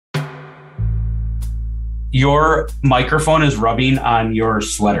Your microphone is rubbing on your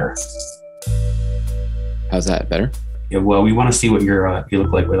sweater. How's that? Better? Yeah, well, we want to see what you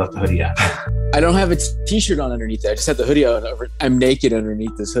look like without the hoodie on. I don't have a t-shirt on underneath it. I just have the hoodie on. I'm naked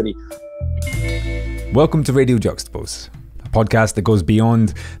underneath this hoodie. Welcome to Radio Juxtapoz, a podcast that goes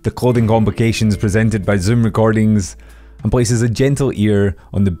beyond the clothing complications presented by Zoom recordings and places a gentle ear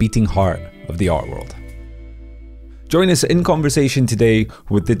on the beating heart of the art world. Join us in conversation today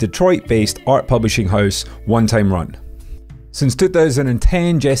with the Detroit-based art publishing house One Time Run. Since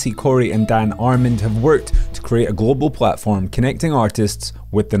 2010, Jesse, Cory and Dan Armand have worked to create a global platform connecting artists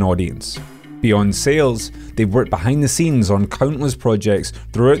with an audience. Beyond sales, they've worked behind the scenes on countless projects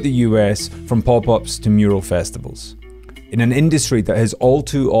throughout the US, from pop-ups to mural festivals. In an industry that has all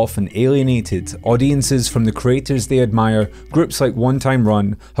too often alienated audiences from the creators they admire, groups like One Time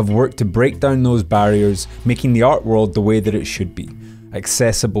Run have worked to break down those barriers, making the art world the way that it should be,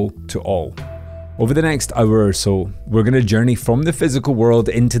 accessible to all. Over the next hour or so, we're going to journey from the physical world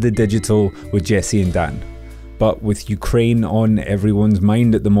into the digital with Jesse and Dan. But with Ukraine on everyone's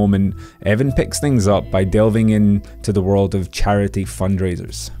mind at the moment, Evan picks things up by delving into the world of charity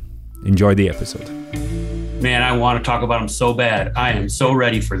fundraisers. Enjoy the episode. Man, I want to talk about them so bad. I am so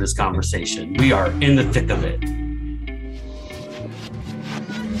ready for this conversation. We are in the thick of it.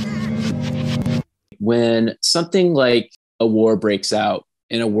 When something like a war breaks out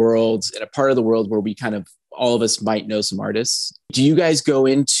in a part of the world where we kind of, all of us might know some artists, do you guys go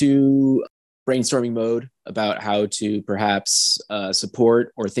into brainstorming mode about how to perhaps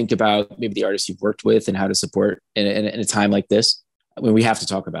support or think about maybe the artists you've worked with and how to support in a time like this when we have to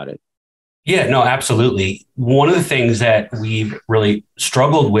talk about it? Yeah, no, absolutely. One of the things that we've really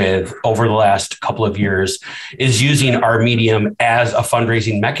struggled with over the last couple of years is using our medium as a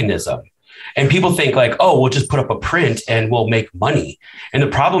fundraising mechanism. And people think like, oh, we'll just put up a print and we'll make money. And the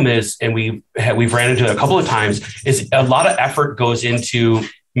problem is, and we've ran into it a couple of times, is a lot of effort goes into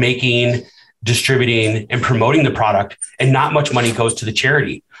making, distributing, and promoting the product, and not much money goes to the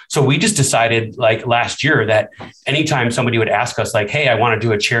charity. So we just decided like last year that anytime somebody would ask us like, hey, I want to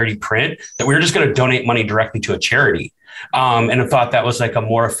do a charity print, that we were just going to donate money directly to a charity. And I thought that was like a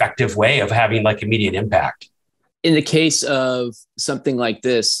more effective way of having like immediate impact. In the case of something like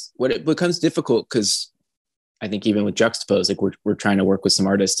this, what it becomes difficult, because I think even with Juxtapoz, like we're trying to work with some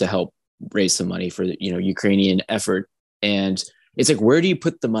artists to help raise some money for the, Ukrainian effort. And it's like, where do you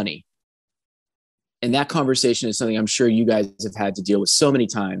put the money? And that conversation is something I'm sure you guys have had to deal with so many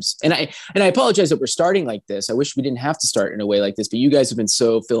times. And I apologize that we're starting like this. I wish we didn't have to start in a way like this, but you guys have been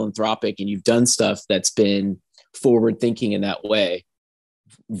so philanthropic and you've done stuff that's been forward thinking in that way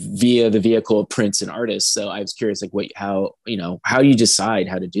via the vehicle of prints and artists. So I was curious, like how you decide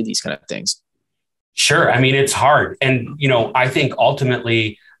how to do these kind of things. Sure. I mean, it's hard. And, I think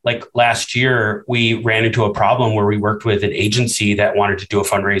ultimately, like last year, we ran into a problem where we worked with an agency that wanted to do a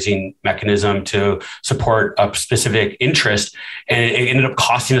fundraising mechanism to support a specific interest. And it ended up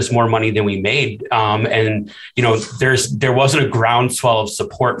costing us more money than we made. There wasn't a groundswell of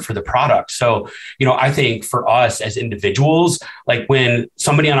support for the product. So, I think for us as individuals, like when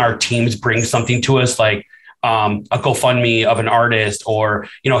somebody on our teams brings something to us, like a GoFundMe of an artist or,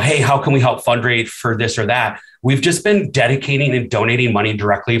 hey, how can we help fundraise for this or that? We've just been dedicating and donating money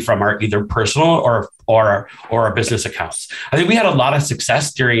directly from our either personal or our business accounts. I think we had a lot of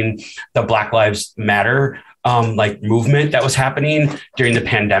success during the Black Lives Matter movement that was happening during the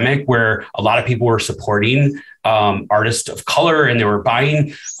pandemic, where a lot of people were supporting artists of color and they were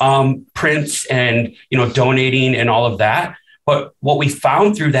buying prints and donating and all of that. But what we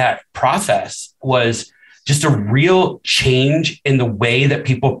found through that process was just a real change in the way that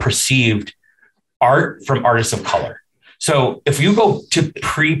people perceived art from artists of color. So if you go to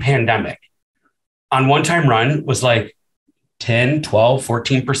pre-pandemic, on One Time Run was like 10, 12,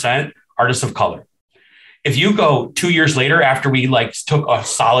 14% artists of color. If you go 2 years later, after we took a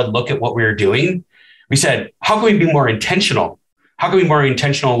solid look at what we were doing, we said, how can we be more intentional? How can we be more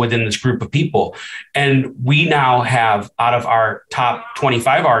intentional within this group of people? And we now have, out of our top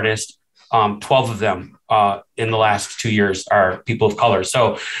 25 artists, 12 of them in the last 2 years are people of color.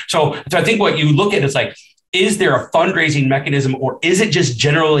 So I think what you look at is like, is there a fundraising mechanism, or is it just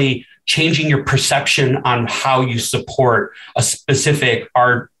generally changing your perception on how you support a specific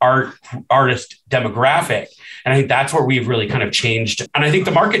artist demographic? And I think that's where we've really kind of changed. And I think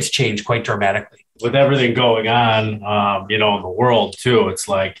the market's changed quite dramatically. With everything going on, in the world too, it's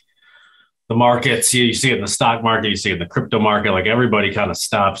like the markets, you see it in the stock market, you see it in the crypto market, like everybody kind of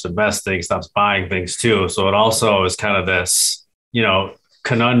stops investing, stops buying things too. So it also is kind of this,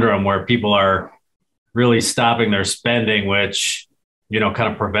 conundrum where people are really stopping their spending, which,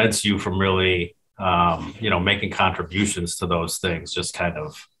 kind of prevents you from really making contributions to those things just kind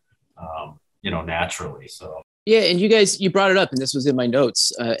of, naturally. So. Yeah. And you brought it up, and this was in my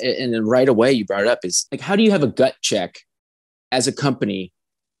notes. And then right away you brought it up is like, how do you have a gut check as a company,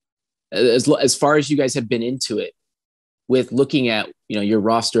 as far as you guys have been into it, with looking at, your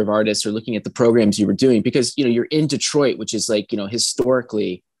roster of artists or looking at the programs you were doing, because, you're in Detroit, which is like,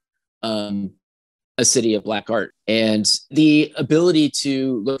 historically a city of Black art, and the ability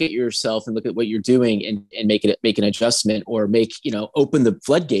to look at yourself and look at what you're doing and make an adjustment, or open the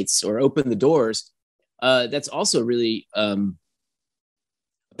floodgates or open the doors. That's also really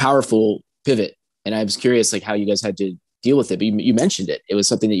powerful pivot. And I was curious, like, how you guys had to deal with it. But you mentioned it. It was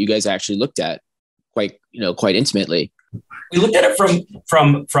something that you guys actually looked at quite intimately. We looked at it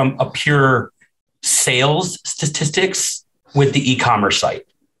from a pure sales statistics with the e-commerce site.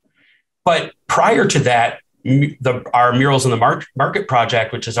 But prior to that, our Murals in the Market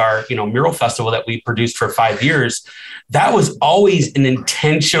project, which is our mural festival that we produced for 5 years, that was always an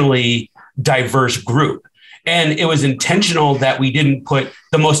intentionally diverse group. And it was intentional that we didn't put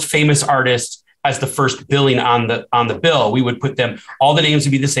the most famous artists as the first billing on the bill. We would put them, all the names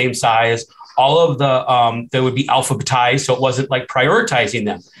would be the same size, all of they would be alphabetized. So it wasn't like prioritizing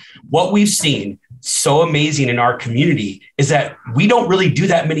them. What we've seen so amazing in our community is that we don't really do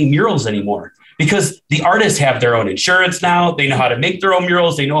that many murals anymore, because the artists have their own insurance now. They know how to make their own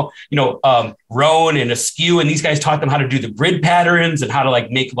murals. They know, Roan and Askew, and these guys taught them how to do the grid patterns and how to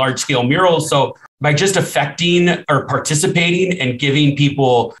make large scale murals. So by just affecting or participating and giving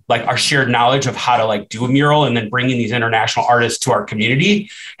people our shared knowledge of how to do a mural, and then bringing these international artists to our community,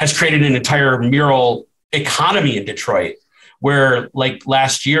 has created an entire mural economy in Detroit. Where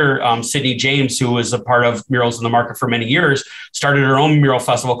last year, Sydney James, who was a part of Murals in the Market for many years, started her own mural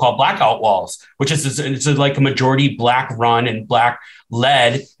festival called Blackout Walls, which is a majority Black run and Black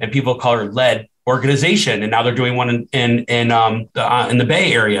led, and people call her led organization. And now they're doing one in the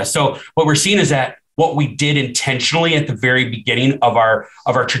Bay Area. So what we're seeing is that what we did intentionally at the very beginning of our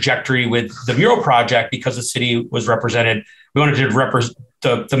trajectory with the mural project, because the city was represented, we wanted to represent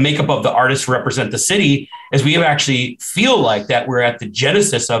the makeup of the artists represent the city, is we actually feel like that we're at the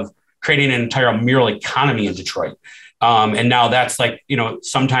genesis of creating an entire mural economy in Detroit. And now that's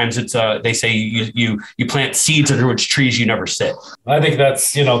sometimes it's they say you plant seeds under which trees you never sit. I think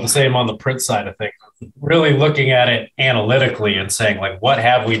that's, the same on the print side of things, really looking at it analytically and saying what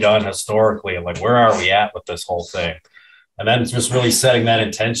have we done historically, and where are we at with this whole thing? And then just really setting that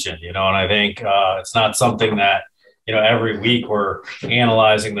intention, and I think it's not something that, every week we're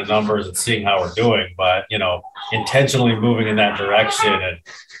analyzing the numbers and seeing how we're doing, but, intentionally moving in that direction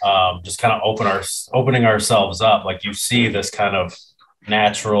and just kind of opening ourselves up. You see this kind of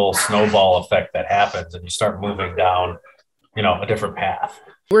natural snowball effect that happens, and you start moving down, a different path.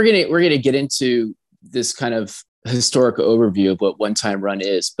 We're going to get into this kind of historical overview of what One Time Run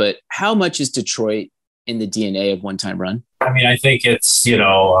is, but how much is Detroit in the DNA of One Time Run? I mean, I think it's,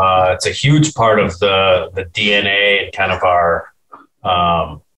 it's a huge part of the DNA and kind of our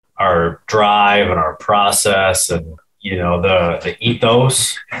drive and our process and, the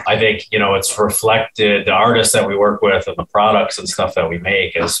ethos. I think, it's reflected, the artists that we work with and the products and stuff that we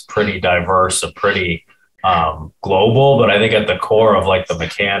make is pretty diverse and pretty global. But I think at the core of the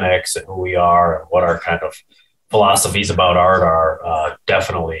mechanics and who we are and what our kind of philosophies about art are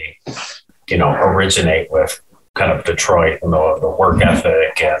definitely, originate with kind of Detroit and the work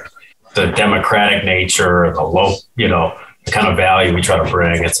ethic and the democratic nature and the low, the kind of value we try to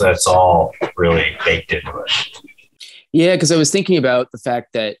bring. It's all really baked into it. Yeah, because I was thinking about the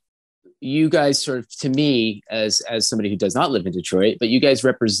fact that you guys sort of, to me, as somebody who does not live in Detroit, but you guys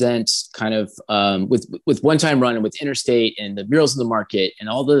represent kind of with One Time Run and with Interstate and the Murals in the Market and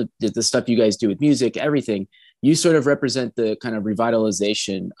all the stuff you guys do with music, everything. You sort of represent the kind of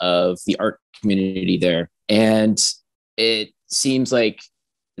revitalization of the art community there. And it seems like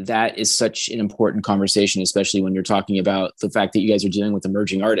that is such an important conversation, especially when you're talking about the fact that you guys are dealing with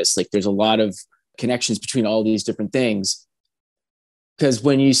emerging artists. There's a lot of connections between all these different things. Because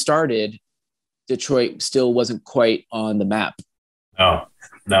when you started, Detroit still wasn't quite on the map. No.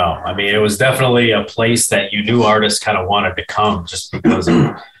 I mean, it was definitely a place that you knew artists kind of wanted to come just because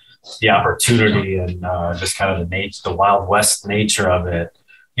of the opportunity and just kind of the Wild West nature of it.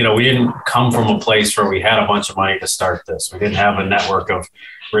 We didn't come from a place where we had a bunch of money to start this. We didn't have a network of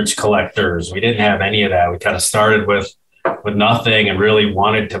rich collectors. We didn't have any of that. We kind of started with nothing and really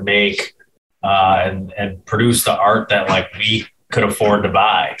wanted to make and produce the art that we could afford to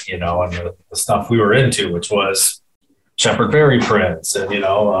buy, and the stuff we were into, which was Shepard Fairey prints. And,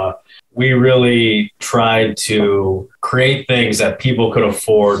 we really tried to create things that people could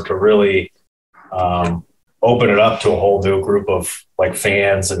afford to really open it up to a whole new group of like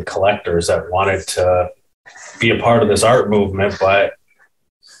fans and collectors that wanted to be a part of this art movement, but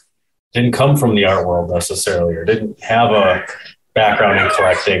didn't come from the art world necessarily, or didn't have a background in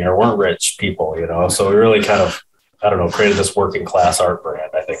collecting, or weren't rich people, you know? So we really kind of, I don't know, created this working class art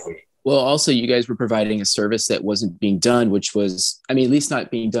brand. I think well, also you guys were providing a service that wasn't being done, which was, I mean, at least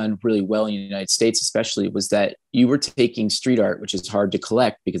not being done really well in the United States, especially, was that you were taking street art, which is hard to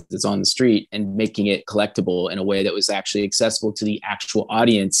collect because it's on the street, and making it collectible in a way that was actually accessible to the actual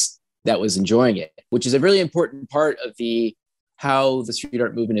audience that was enjoying it, which is a really important part of how the street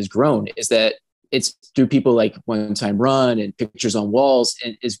art movement has grown, is that it's through people like One Time Run and Pictures on Walls,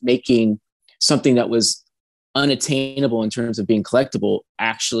 and is making something that was unattainable in terms of being collectible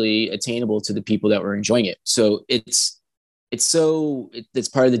actually attainable to the people that were enjoying it. So it's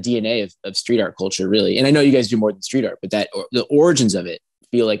part of the DNA of street art culture, really. And I know you guys do more than street art, but the origins of it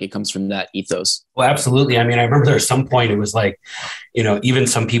feel like it comes from that ethos. Well, absolutely. I mean, I remember there's some point it was like, you know, even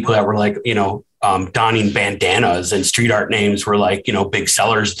some people that were like, you know, donning bandanas and street art names were like, you know, big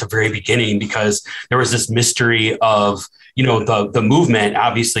sellers at the very beginning, because there was this mystery of, you know, the movement.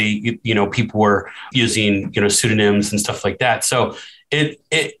 Obviously, you know, people were using, you know, pseudonyms and stuff like that. So it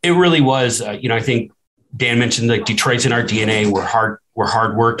really was, you know, I think Dan mentioned like Detroit's in our DNA. We're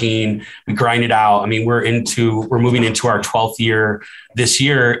hardworking. We grind it out. I mean, we're moving into our 12th year this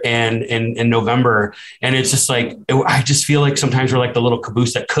year, and in November. And it's just like, I just feel like sometimes we're like the little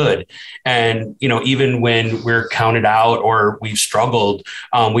caboose that could. And, you know, even when we're counted out or we've struggled,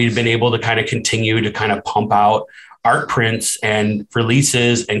 we've been able to kind of continue to kind of pump out art prints and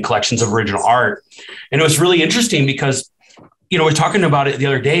releases and collections of original art. And it was really interesting because, you know, we're talking about it the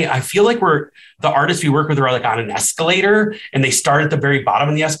other day. I feel like the artists we work with are like on an escalator, and they start at the very bottom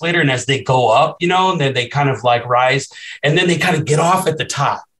of the escalator. And as they go up, you know, and then they kind of like rise, and then they kind of get off at the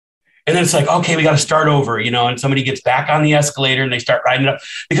top. And then it's like, okay, we got to start over, you know, and somebody gets back on the escalator and they start riding it up,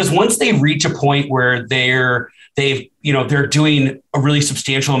 because once they reach a point where they're doing a really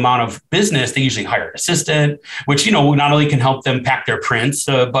substantial amount of business, they usually hire an assistant, which, you know, not only can help them pack their prints,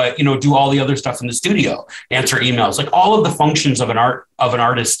 but, you know, do all the other stuff in the studio, answer emails, like all of the functions of an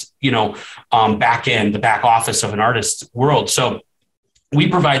artist, you know, the back office of an artist's world. So we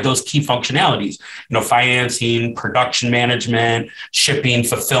provide those key functionalities, you know, financing, production management, shipping,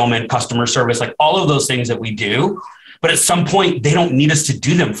 fulfillment, customer service, like all of those things that we do. But at some point, they don't need us to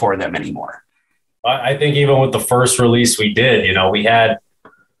do them for them anymore. I think even with the first release we did, you know, we had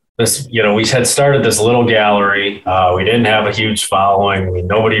this, you know, we had started this little gallery. We didn't have a huge following. I mean,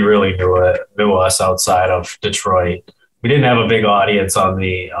 nobody really knew us outside of Detroit. We didn't have a big audience on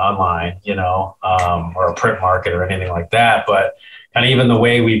the online, you know, or a print market or anything like that. But kind of even the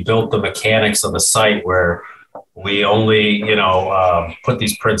way we built the mechanics of the site, where we only, you know, put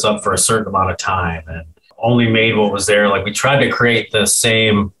these prints up for a certain amount of time and only made what was there. Like, we tried to create the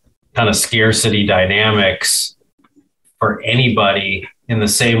same kind of scarcity dynamics for anybody in the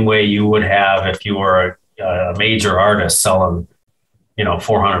same way you would have if you were a major artist selling, you know,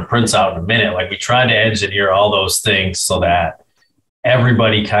 400 prints out in a minute. Like, we tried to engineer all those things so that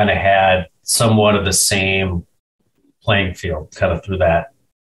everybody kind of had somewhat of the same playing field, kind of through that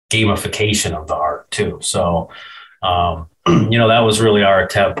gamification of the art too. So, you know, that was really our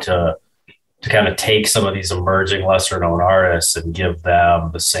attempt to kind of take some of these emerging lesser known artists and give them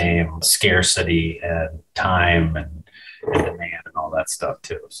the same scarcity and time and demand and all that stuff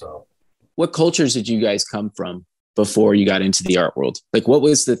too. So what cultures did you guys come from before you got into the art world? Like, what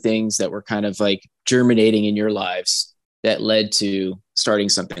was the things that were kind of like germinating in your lives that led to starting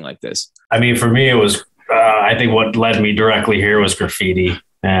something like this? I mean, for me, it was, I think what led me directly here was graffiti.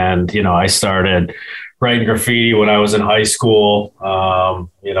 And, you know, I started writing graffiti when I was in high school,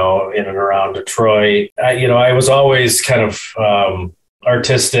 you know, in and around Detroit. I was always kind of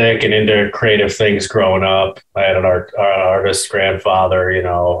artistic and into creative things growing up. I had an artist grandfather, you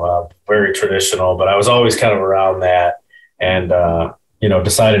know, very traditional, but I was always kind of around that, and, you know,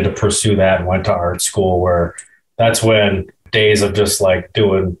 decided to pursue that and went to art school, where that's when days of just like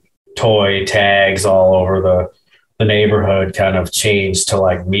doing toy tags all over the neighborhood kind of changed to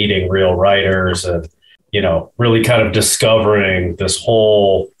like meeting real writers and, you know, really kind of discovering this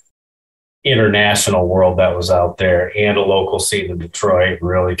whole international world that was out there and a local scene in Detroit,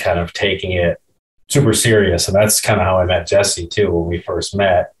 really kind of taking it super serious. And that's kind of how I met Jesse too. When we first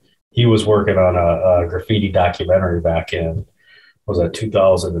met, he was working on a graffiti documentary back in, was that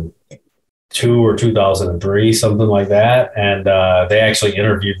 2002 or 2003, something like that. And they actually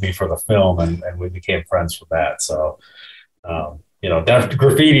interviewed me for the film, and we became friends from that. So, you know,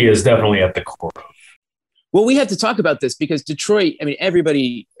 graffiti is definitely at the core. Well, we have to talk about this because Detroit, I mean,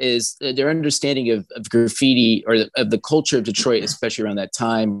 everybody is, their understanding of graffiti or of the culture of Detroit, especially around that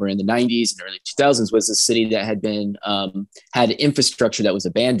time or in the 90s and early 2000s, was a city that had been, had infrastructure that was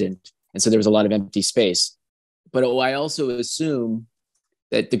abandoned. And so there was a lot of empty space. But I also assume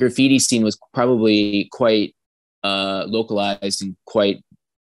that the graffiti scene was probably quite localized and quite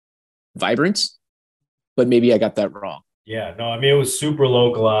vibrant, but maybe I got that wrong. Yeah, no, I mean, it was super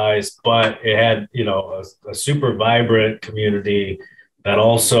localized, but it had, you know, a super vibrant community that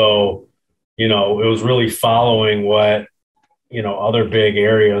also, you know, it was really following what, you know, other big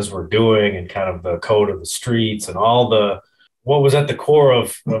areas were doing and kind of the code of the streets and all the, what was at the core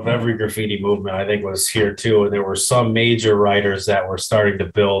of every graffiti movement, I think was here too. And there were some major writers that were starting to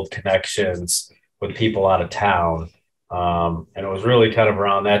build connections with people out of town. And it was really kind of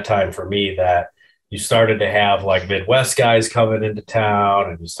around that time for me that you started to have like Midwest guys coming into town,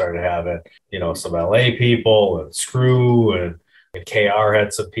 and you started having, you know, some LA people and Screw and KR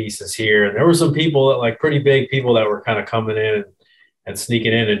had some pieces here. And there were some people that like pretty big people that were kind of coming in and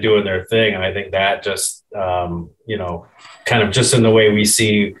sneaking in and doing their thing. And I think that just, you know, kind of just in the way we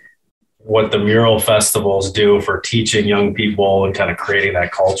see what the mural festivals do for teaching young people and kind of creating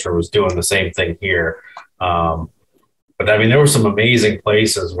that culture was doing the same thing here. But I mean, there were some amazing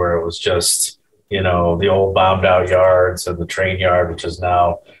places where it was just, you know, the old bombed out yards and the train yard, which is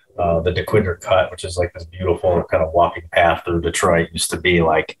now the DeQuinder Cut, which is like this beautiful kind of walking path through Detroit. Used to be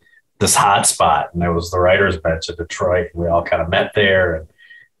like this hot spot, and there was the writer's bench in Detroit. And we all kind of met there and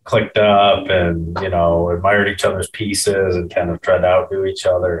clicked up and, you know, admired each other's pieces and kind of tried to outdo each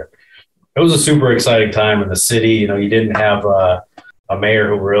other. It was a super exciting time in the city. You know, you didn't have a mayor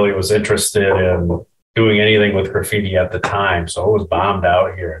who really was interested in doing anything with graffiti at the time. So it was bombed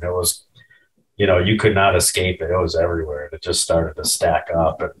out here, and it was, you know, you could not escape it. It was everywhere. It just started to stack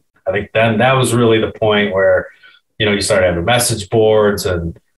up. And I think then that was really the point where, you know, you started having message boards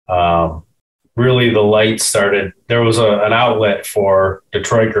and really the light started. There was an outlet for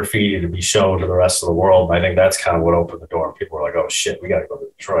Detroit graffiti to be shown to the rest of the world. And I think that's kind of what opened the door. People were like, oh shit, we got to go to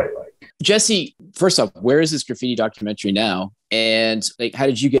Detroit. Like, Jesse, first off, where is this graffiti documentary now? And like, how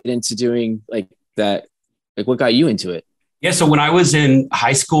did you get into doing like that? Like, what got you into it? Yeah. So when I was in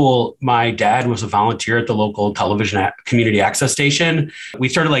high school, my dad was a volunteer at the local television community access station. We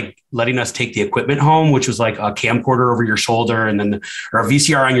started like letting us take the equipment home, which was like a camcorder over your shoulder and then or a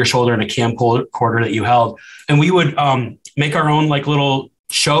VCR on your shoulder and a camcorder that you held. And we would make our own like little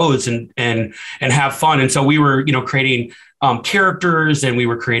shows and have fun. And so we were, you know, creating characters, and we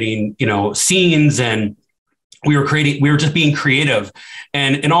were creating, you know, scenes, and we were just being creative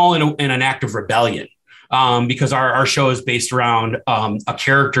and all in an act of rebellion. Because our show is based around a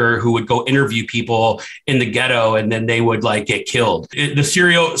character who would go interview people in the ghetto, and then they would like get killed. The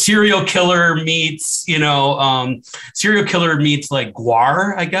serial killer meets, you know, serial killer meets like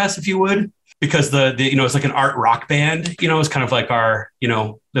Guar, I guess, if you would, because the you know, it's like an art rock band, you know, it's kind of like our, you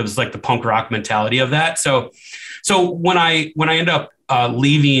know, it was like the punk rock mentality of that. So when I ended up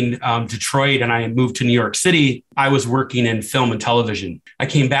leaving Detroit and I moved to New York City, I was working in film and television. I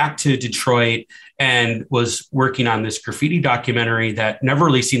came back to Detroit and was working on this graffiti documentary that never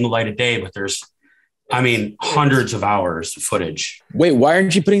really seen the light of day, but there's, I mean, hundreds of hours of footage. Wait, why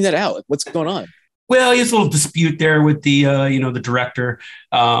aren't you putting that out? What's going on? Well, there's a little dispute there with the, you know, the director.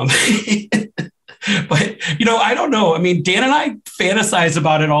 But, you know, I don't know. I mean, Dan and I fantasize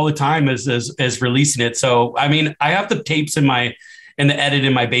about it all the time as releasing it. So, I mean, I have the tapes in the edit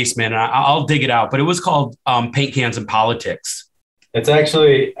in my basement, and I'll dig it out, but it was called Paint Cans and Politics. it's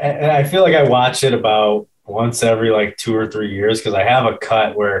actually, I feel like I watch it about once every like 2 or 3 years, because I have a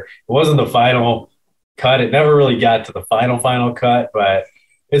cut where it wasn't the final cut. It never really got to the final cut, but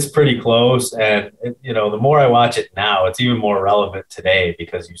it's pretty close. And, you know, the more I watch it now, it's even more relevant today,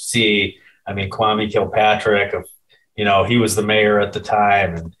 because you see, I mean, Kwame Kilpatrick, you know, he was the mayor at the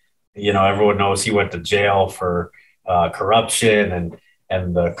time, and, you know, everyone knows he went to jail for corruption,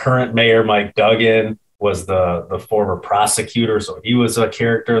 and the current mayor, Mike Duggan, was the former prosecutor. So he was a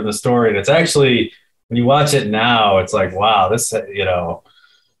character in the story. And it's actually, when you watch it now, it's like, wow, this, you know,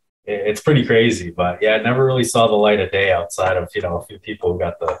 it's pretty crazy. But yeah, it never really saw the light of day outside of, you know, a few people who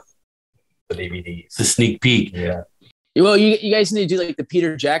got the DVDs. The sneak peek. Yeah. Well, you guys need to do like the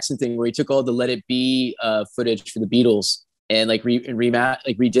Peter Jackson thing, where he took all the Let It Be footage for the Beatles and like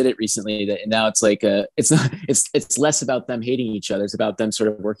redid it recently. And now it's like it's less about them hating each other. It's about them sort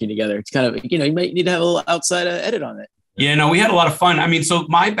of working together. It's kind of, you know, you might need to have a little outside edit on it. Yeah, no, we had a lot of fun. I mean, so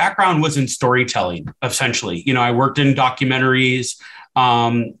my background was in storytelling, essentially. You know, I worked in documentaries.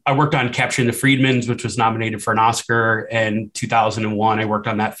 I worked on Capturing the Freedmans, which was nominated for an Oscar in 2001. I worked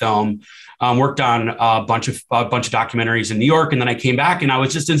on that film. worked on a bunch of documentaries in New York. And then I came back and I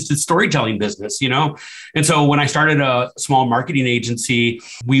was just in the storytelling business, And so when I started a small marketing agency,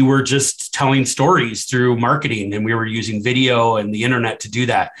 we were just telling stories through marketing, and we were using video and the internet to do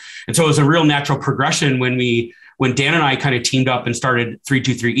that. And so it was a real natural progression when Dan and I kind of teamed up and started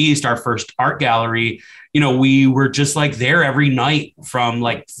 323 East, our first art gallery. We were just like there every night from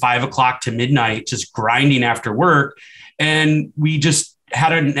like 5 o'clock to midnight, just grinding after work. And we just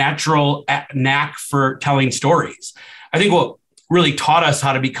had a natural knack for telling stories. I think what really taught us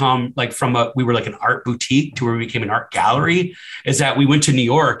how to become we were like an art boutique to where we became an art gallery is that we went to New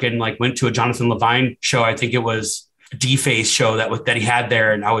York and went to a Jonathan Levine show. I think it was D-Face show that he had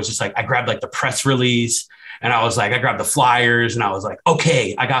there. And I was just I grabbed the press release. And I was I grabbed the flyers and I was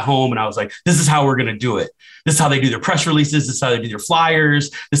okay, I got home and I was this is how we're going to do it. This is how they do their press releases. This is how they do their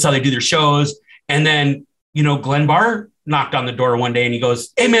flyers. This is how they do their shows. And then, Glenn Barr knocked on the door one day and he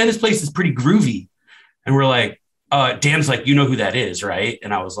goes, "Hey man, this place is pretty groovy." And we're Dan's you know who that is, right?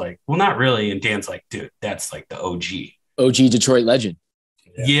 And I was well, not really. And Dan's dude, that's the OG Detroit legend.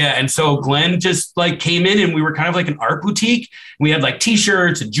 Yeah. And so Glenn just came in and we were kind of an art boutique. We had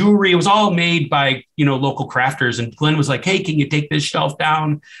t-shirts and jewelry. It was all made by, local crafters. And Glenn was "Hey, can you take this shelf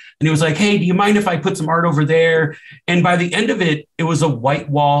down?" And he was "Hey, do you mind if I put some art over there?" And by the end of it, it was a white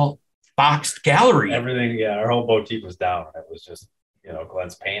wall boxed gallery. Everything. Yeah. Our whole boutique was down. It was just,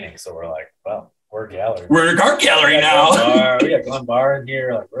 Glenn's painting. So we're well, we're a gallery. We're an art gallery now. We got Glenn Barr in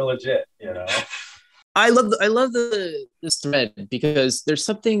here. We're legit, I love this thread because there's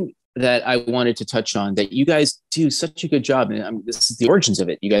something that I wanted to touch on that you guys do such a good job. And this is the origins of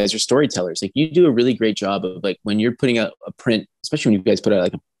it. You guys are storytellers. You do a really great job of when you're putting out a print, especially when you guys put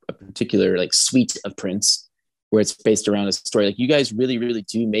out a particular suite of prints where it's based around a story. You guys really, really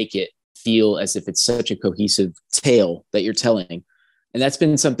do make it feel as if it's such a cohesive tale that you're telling. And that's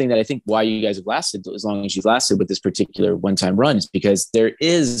been something that I think why you guys have lasted as long as you've lasted with this particular one-time run is because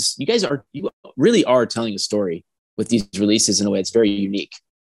you really are telling a story with these releases in a way that's very unique.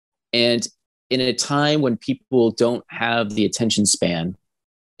 And in a time when people don't have the attention span,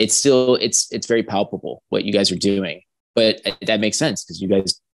 it's very palpable what you guys are doing. But that makes sense because you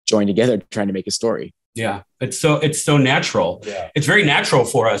guys joined together trying to make a story. Yeah, it's so natural. Yeah. It's very natural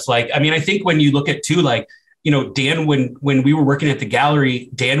for us. I think when you look at too, Dan, when we were working at the gallery,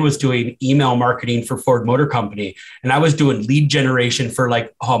 Dan was doing email marketing for Ford Motor Company, and I was doing lead generation for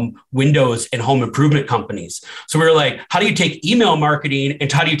windows and home improvement companies. So we were how do you take email marketing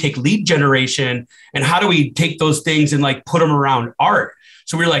and how do you take lead generation and how do we take those things and put them around art?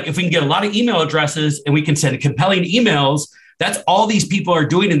 So we were if we can get a lot of email addresses and we can send compelling emails, that's all these people are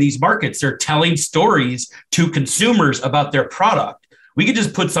doing in these markets. They're telling stories to consumers about their product. We could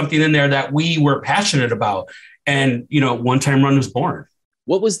just put something in there that we were passionate about. And, One Time Run was born.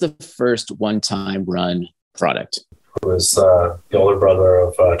 What was the first One Time Run product? It was the older brother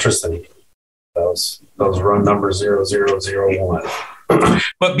of Tristan. That was run number 0001.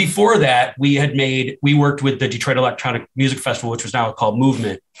 But before that, we worked with the Detroit Electronic Music Festival, which was now called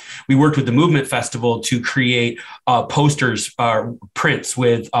Movement. We worked with the Movement Festival to create posters, prints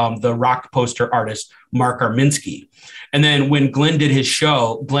with the rock poster artist, Mark Arminsky. And then when Glenn did his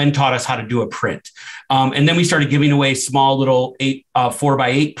show, Glenn taught us how to do a print. And then we started giving away small little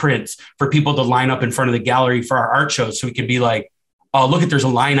 4x8 prints for people to line up in front of the gallery for our art shows. So we could be look there's a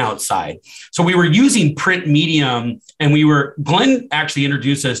line outside. So we were using print medium and Glenn actually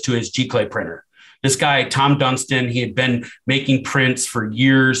introduced us to his G-Clay printer. This guy, Tom Dunstan, he had been making prints for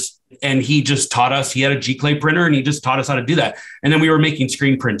years and he just taught us, he had a G-Clay printer and he just taught us how to do that. And then we were making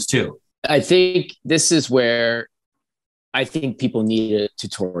screen prints too. I think this is where I think people need a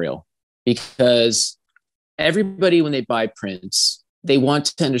tutorial because everybody, when they buy prints, they want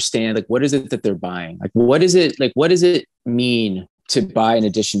to understand what is it that they're buying? What does it mean to buy an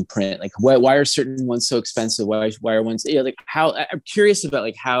edition print? Why are certain ones so expensive? Why are ones, how, I'm curious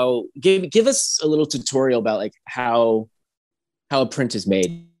about how, give us a little tutorial about how a print is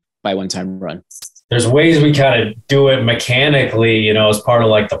made by One Time Run. There's ways we kind of do it mechanically, as part of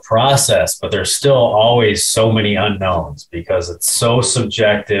the process, but there's still always so many unknowns because it's so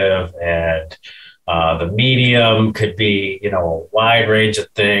subjective and the medium could be, a wide range of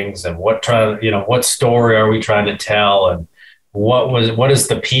things and what story are we trying to tell and what is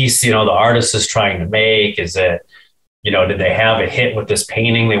the piece, the artist is trying to make? Is it, did they have a hit with this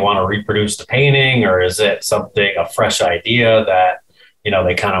painting? They want to reproduce the painting, or is it a fresh idea that,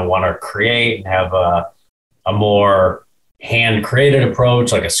 they kind of want to create and have a more hand created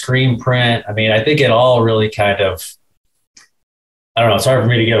approach, like a screen print? I think it all really kind of, I don't know, it's hard for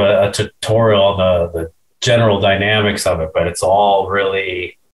me to give a tutorial on the general dynamics of it, but it's all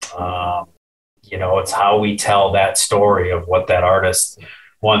really you know, it's how we tell that story of what that artist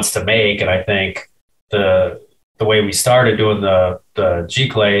wants to make. And I think the way we started doing the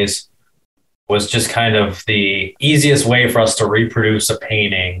G-Clays was just kind of the easiest way for us to reproduce a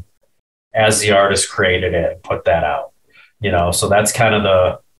painting as the artist created it and put that out, you know. So that's kind of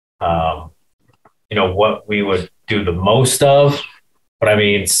the, you know, what we would do the most of. But I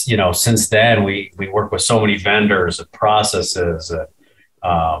mean, you know, since then we work with so many vendors and processes and,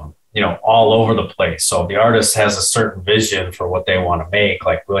 you know, all over the place. So if the artist has a certain vision for what they want to make,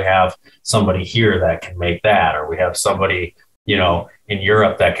 like we'll have somebody here that can make that, or we have somebody, you know, in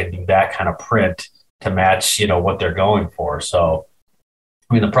Europe that can do that kind of print to match, you know, what they're going for. So,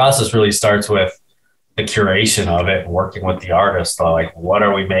 I mean, the process really starts with the curation of it and working with the artist. Like, what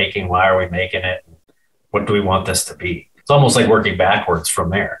are we making? Why are we making it? What do we want this to be? It's almost like working backwards from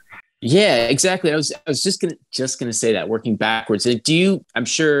there. Yeah, exactly. I was just gonna say that, working backwards. I'm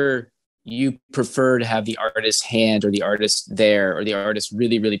sure you prefer to have the artist's hand or the artist there or the artist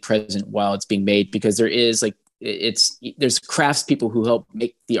really, really present while it's being made, because there is like, there's crafts people who help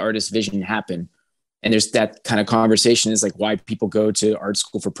make the artist's vision happen. And there's that kind of conversation is like why people go to art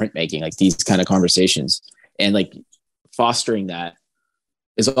school for printmaking, like these kind of conversations, and like fostering that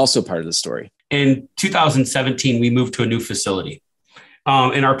is also part of the story. In 2017, we moved to a new facility.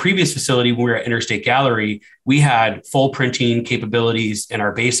 In our previous facility, when we were at Interstate Gallery, we had full printing capabilities in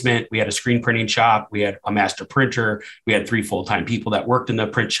our basement. We had a screen printing shop. We had a master printer. We had 3 full-time people that worked in the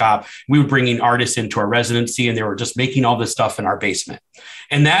print shop. We were bringing artists into our residency, and they were just making all this stuff in our basement.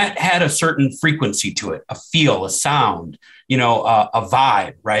 And that had a certain frequency to it, a feel, a sound, you know, a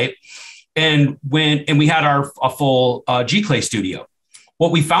vibe, right? And we had a full G-Clay studio.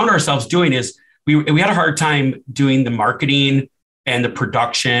 What we found ourselves doing is we had a hard time doing the marketing and the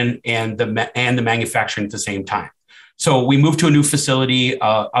production and the manufacturing at the same time. So we moved to a new facility,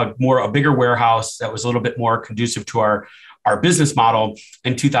 a bigger warehouse that was a little bit more conducive to our business model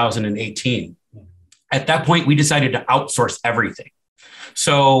in 2018. At that point, we decided to outsource everything.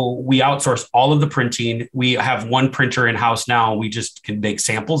 So we outsource all of the printing. We have one printer in-house now. We just can make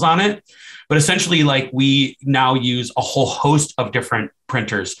samples on it. But essentially, like, we now use a whole host of different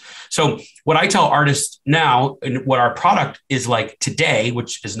printers. So what I tell artists now, and what our product is like today,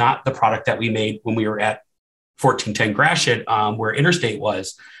 which is not the product that we made when we were at 1410 Gratiot, where Interstate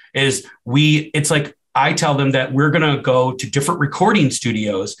was, is it's like, I tell them that we're going to go to different recording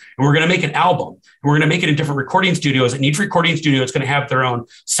studios and we're going to make an album. And we're going to make it in different recording studios, and each recording studio is going to have their own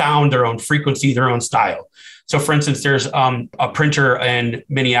sound, their own frequency, their own style. So for instance, there's a printer in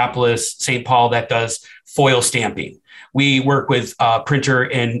Minneapolis, St. Paul, that does foil stamping. We work with a printer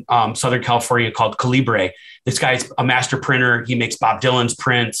in Southern California called Calibre. This guy's a master printer. He makes Bob Dylan's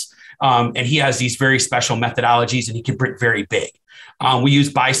prints, and he has these very special methodologies, and he can print very big. We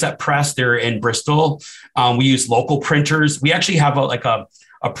use Bicep Press. They're in Bristol. We use local printers. We actually have a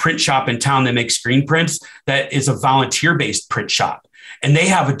print shop in town that makes screen prints that is a volunteer-based print shop, and they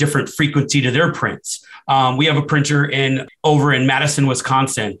have a different frequency to their prints. We have a printer over in Madison,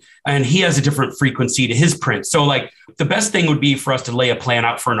 Wisconsin, and he has a different frequency to his print. So like, the best thing would be for us to lay a plan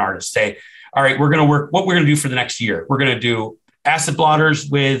out for an artist. Say, all right, we're going to work what we're going to do for the next year. We're going to do acid blotters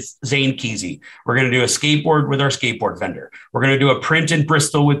with Zane Kesey. We're going to do a skateboard with our skateboard vendor. We're going to do a print in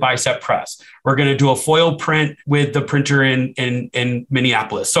Bristol with Bicep Press. We're going to do a foil print with the printer in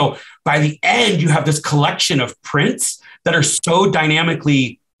Minneapolis. So by the end, you have this collection of prints that are so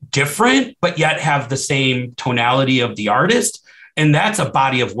dynamically different, but yet have the same tonality of the artist. And that's a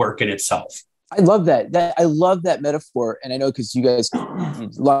body of work in itself. I love that. I love that metaphor. And I know, because you guys, a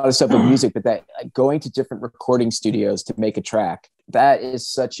lot of stuff with music, but that, like, going to different recording studios to make a track, that is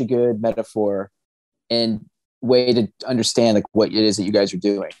such a good metaphor and way to understand like what it is that you guys are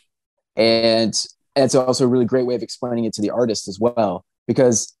doing. And it's also a really great way of explaining it to the artist as well,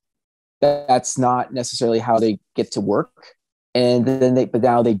 because that's not necessarily how they get to work. And then but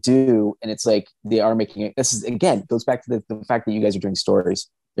now they do. And it's like, they are making it. This is, again, goes back to the fact that you guys are doing stories.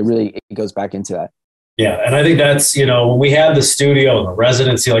 It goes back into that. Yeah. And I think that's, you know, when we had the studio and the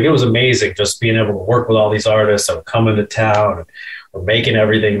residency, like, it was amazing just being able to work with all these artists that would come into town and we're making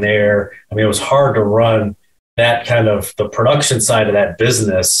everything there. I mean, it was hard to run that kind of the production side of that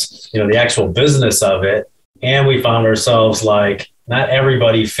business, you know, the actual business of it. And we found ourselves like, not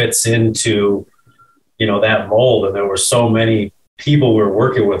everybody fits into, you know, that mold. And there were so many people we were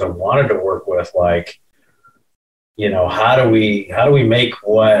working with and wanted to work with, like, you know, how do we make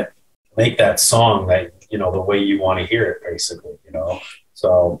that song that, you know, the way you want to hear it, basically, you know?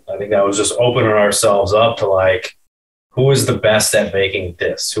 So I think that was just opening ourselves up to, like, who is the best at making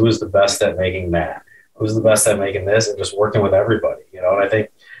this? Who is the best at making that? Who's the best at making this? And just working with everybody, you know? And I think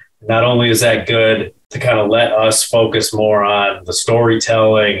not only is that good to kind of let us focus more on the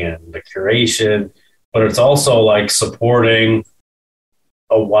storytelling and the curation, but it's also like supporting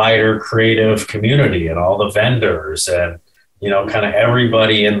a wider creative community and all the vendors and, you know, kind of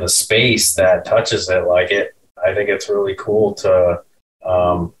everybody in the space that touches it. Like it, I think it's really cool to,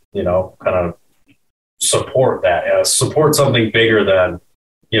 you know, kind of support that, support something bigger than,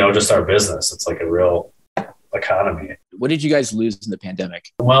 you know, just our business. It's like a real economy. What did you guys lose in the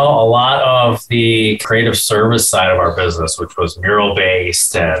pandemic? Well, a lot of the creative service side of our business, which was mural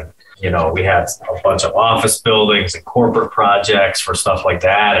based, and, you know, we had a bunch of office buildings and corporate projects for stuff like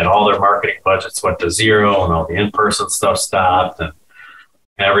that. And all their marketing budgets went to zero and all the in-person stuff stopped. And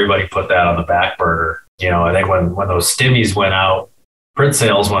everybody put that on the back burner. You know, I think when those stimmies went out, print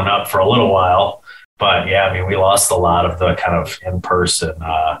sales went up for a little while. But yeah, I mean, we lost a lot of the kind of in-person,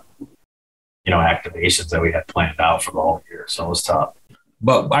 you know, activations that we had planned out for the whole year. So it was tough.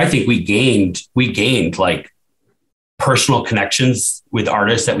 But I think we gained like personal connections with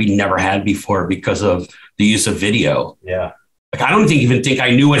artists that we never had before because of the use of video. Yeah. Like, I don't even think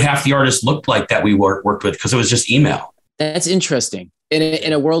I knew what half the artists looked like that we worked with because it was just email. That's interesting.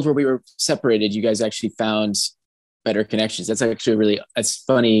 In a world where we were separated, you guys actually found better connections. That's actually that's a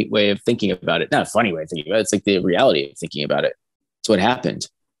funny way of thinking about it. Not a funny way of thinking about it. It's like the reality of thinking about it. It's what happened.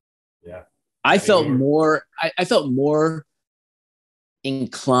 Yeah. I felt more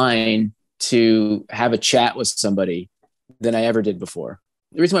inclined to have a chat with somebody than I ever did before.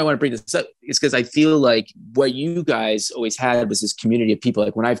 The reason why I want to bring this up is because I feel like what you guys always had was this community of people.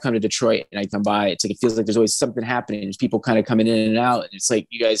 Like when I've come to Detroit and I come by, it's like, it feels like there's always something happening. There's people kind of coming in and out. And it's like,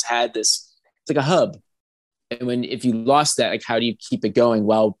 you guys had this, it's like a hub. And if you lost that, like, how do you keep it going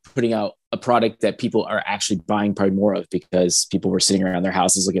while putting out a product that people are actually buying probably more of because people were sitting around their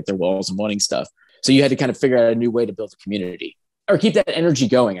houses, looking at their walls and wanting stuff. So you had to kind of figure out a new way to build a community or keep that energy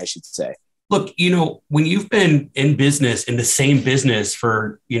going, I should say. Look, you know, when you've been in the same business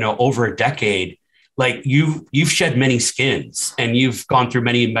for, you know, over a decade, like you've shed many skins and you've gone through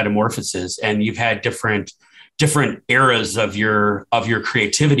many metamorphoses and you've had different eras of your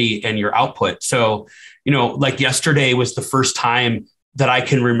creativity and your output. So, you know, like yesterday was the first time that I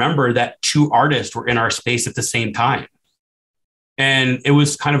can remember that two artists were in our space at the same time. And it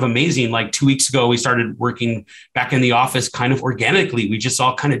was kind of amazing. Like 2 weeks ago, we started working back in the office kind of organically. We just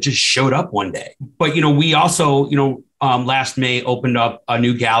all kind of just showed up one day. But, you know, we also, you know, last May opened up a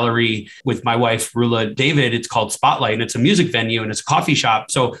new gallery with my wife, Rula David. It's called Spotlight, and it's a music venue and it's a coffee shop.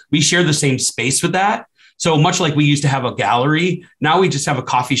 So we share the same space with that. So much like we used to have a gallery, now we just have a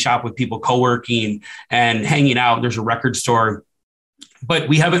coffee shop with people co-working and hanging out. There's a record store, but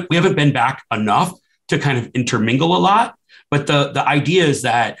we haven't been back enough to kind of intermingle a lot. But the idea is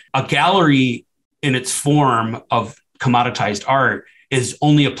that a gallery in its form of commoditized art is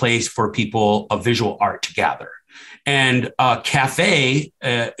only a place for people of visual art to gather. And a cafe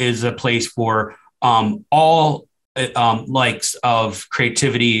is a place for all likes of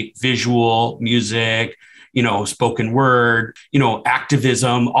creativity, visual, music, you know, spoken word, you know,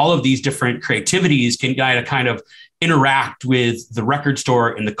 activism, all of these different creativities can kind of interact with the record store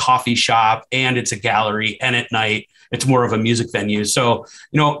and the coffee shop, and it's a gallery, and at night it's more of a music venue. So,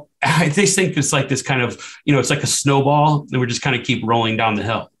 you know, I just think it's like this kind of, you know, it's like a snowball and we just kind of keep rolling down the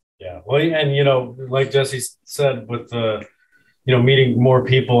hill. Yeah. Well, and, you know, like Jesse said, with the, you know, meeting more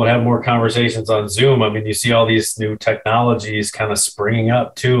people and have more conversations on Zoom. I mean, you see all these new technologies kind of springing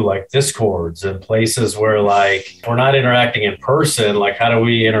up too, like Discords and places where, like, if we're not interacting in person, like, how do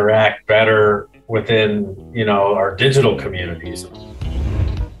we interact better within, you know, our digital communities?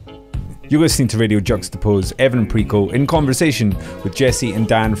 You're listening to Radio Juxtapoz, Evan Pricco in conversation with Jesse and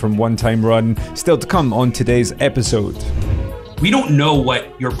Dan from One Time Run. Still to come on today's episode. We don't know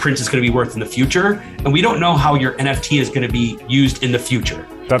what your print is going to be worth in the future, and we don't know how your NFT is going to be used in the future.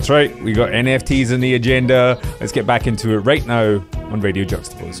 That's right. We got NFTs on the agenda. Let's get back into it right now on Radio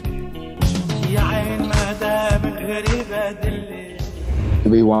Juxtapoz. Do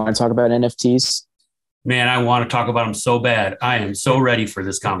we want to talk about NFTs? Man, I want to talk about them so bad. I am so ready for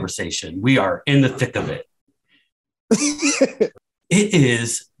this conversation. We are in the thick of it. It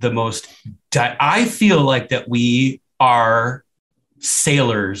is the most... I feel like that we are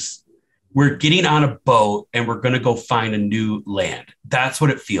sailors. We're getting on a boat and we're going to go find a new land. That's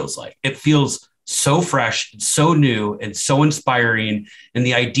what it feels like. It feels so fresh, so new, and so inspiring. And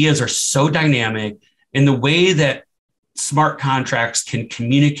the ideas are so dynamic. And the way that smart contracts can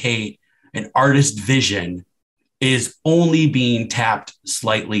communicate an artist's vision is only being tapped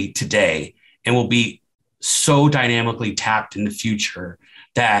slightly today and will be so dynamically tapped in the future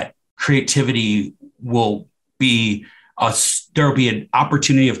that creativity will be there'll be an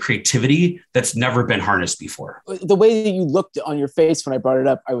opportunity of creativity that's never been harnessed before. The way that you looked on your face when I brought it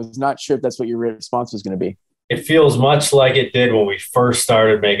up, I was not sure if that's what your response was going to be. It feels much like it did when we first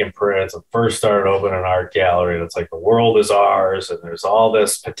started making prints and first started opening an art gallery. And it's like the world is ours and there's all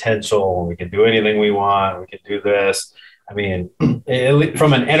this potential and we can do anything we want. We can do this. I mean,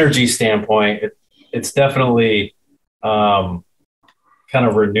 from an energy standpoint, it's definitely kind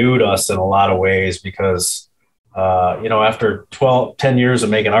of renewed us in a lot of ways because, you know, after 10 years of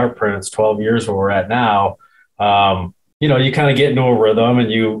making art prints, 12 years where we're at now, you know, you kind of get into a rhythm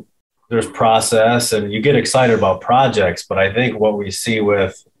and there's process and you get excited about projects. But I think what we see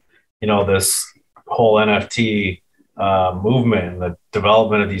with, you know, this whole NFT movement and the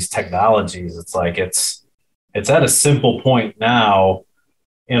development of these technologies, it's like, it's at a simple point now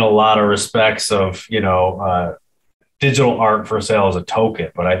in a lot of respects of, you know, digital art for sale as a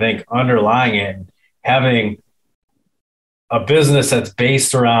token. But I think underlying it, having a business that's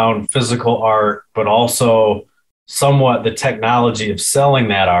based around physical art, but also somewhat the technology of selling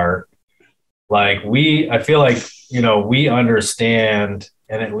that art, like I feel like, you know, we understand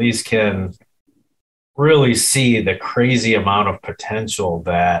and at least can really see the crazy amount of potential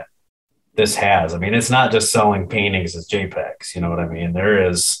that this has. I mean, it's not just selling paintings as JPEGs, you know what I mean? There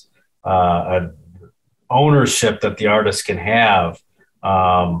is a ownership that the artist can have.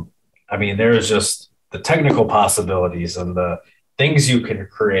 I mean, there's just the technical possibilities and the things you can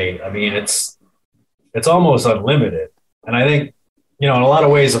create. I mean, it's almost unlimited. And I think, you know, in a lot of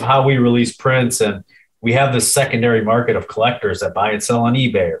ways of how we release prints, and we have this secondary market of collectors that buy and sell on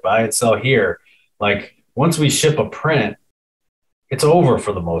eBay or buy and sell here. Like once we ship a print, it's over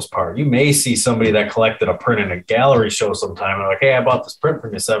for the most part. You may see somebody that collected a print in a gallery show sometime and like, hey, I bought this print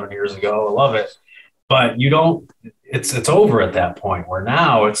from you 7 years ago. I love it. But you don't, it's over at that point where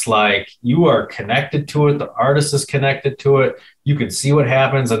now it's like you are connected to it. The artist is connected to it. You can see what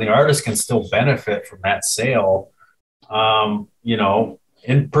happens and the artist can still benefit from that sale, you know,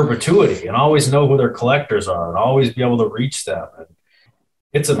 in perpetuity and always know who their collectors are and always be able to reach them. And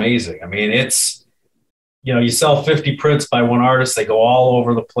it's amazing. I mean, it's, you know, you sell 50 prints by one artist, they go all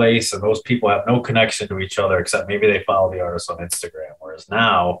over the place and those people have no connection to each other except maybe they follow the artist on Instagram. Whereas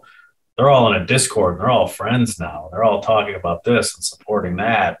now they're all in a Discord and they're all friends now. They're all talking about this and supporting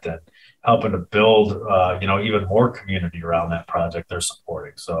that and helping to build, you know, even more community around that project they're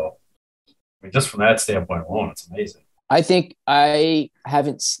supporting. So I mean, just from that standpoint alone, it's amazing. I think I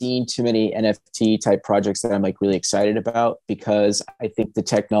haven't seen too many NFT type projects that I'm like really excited about because I think the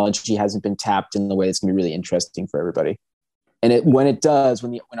technology hasn't been tapped in the way that's gonna be really interesting for everybody. And when it does,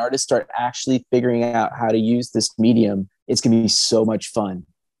 when artists start actually figuring out how to use this medium, it's gonna be so much fun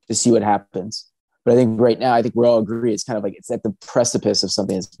to see what happens. But I think right now, I think we all agree it's kind of like it's at the precipice of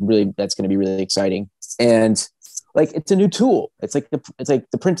something that's going to be really exciting. And like it's a new tool. It's like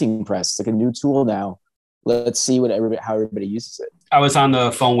the printing press. It's like a new tool now. Let's see how everybody uses it. I was on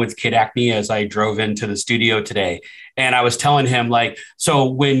the phone with Kid Acme as I drove into the studio today. And I was telling him, like, so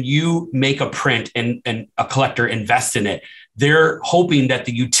when you make a print and a collector invests in it, they're hoping that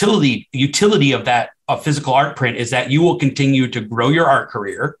the utility of that physical art print is that you will continue to grow your art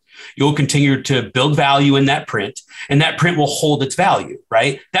career. You'll continue to build value in that print, and that print will hold its value,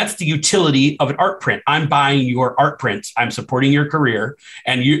 right? That's the utility of an art print. I'm buying your art prints. I'm supporting your career.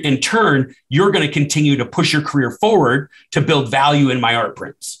 And you, in turn, you're going to continue to push your career forward to build value in my art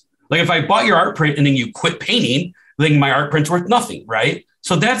prints. Like if I bought your art print and then you quit painting, then my art print's worth nothing, right?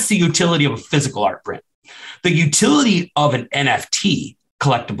 So that's the utility of a physical art print. The utility of an NFT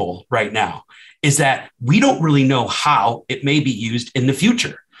collectible right now is that we don't really know how it may be used in the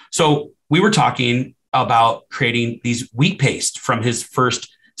future. So we were talking about creating these wheat paste from his first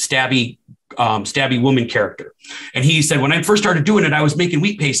stabby woman character. And he said, when I first started doing it, I was making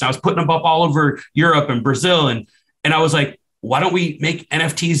wheat paste and I was putting them up all over Europe and Brazil. And I was like, why don't we make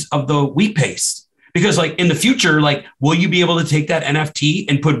NFTs of the wheat paste? Because like in the future, like, will you be able to take that NFT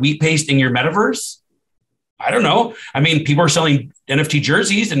and put wheat paste in your metaverse? I don't know. I mean, people are selling NFT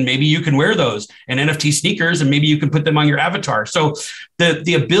jerseys and maybe you can wear those, and NFT sneakers and maybe you can put them on your avatar. So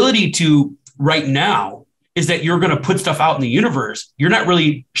the ability to right now is that you're going to put stuff out in the universe. You're not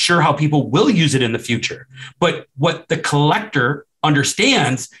really sure how people will use it in the future. But what the collector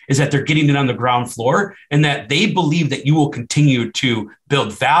understands is that they're getting it on the ground floor and that they believe that you will continue to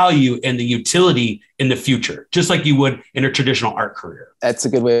build value and the utility in the future, just like you would in a traditional art career. That's a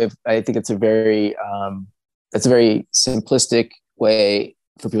good way of, I think it's a very simplistic way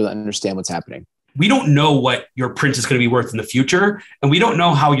for people to understand what's happening. We don't know what your print is going to be worth in the future, and we don't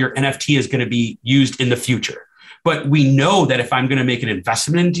know how your NFT is going to be used in the future. But we know that if I'm going to make an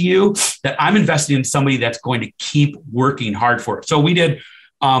investment into you, that I'm investing in somebody that's going to keep working hard for it. So we did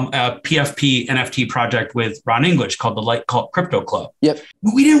a PFP NFT project with Ron English called the Light Crypto Club. Yep.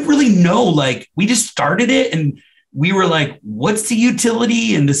 We didn't really know, like, we just started it and we were like, what's the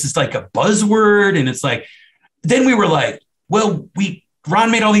utility? And this is like a buzzword. And it's like, then we were like, well,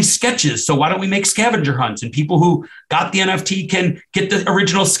 Ron made all these sketches. So why don't we make scavenger hunts, and people who got the NFT can get the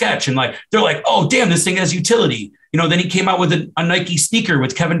original sketch. And like, they're like, oh, damn, this thing has utility. Then he came out with a Nike sneaker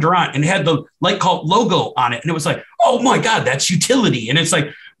with Kevin Durant and it had the Light Cult logo on it. And it was like, oh my God, that's utility. And it's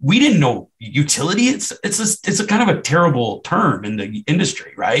like, we didn't know utility. It's a kind of a terrible term in the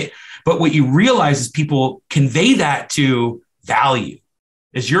industry, right? But what you realize is people convey that to value,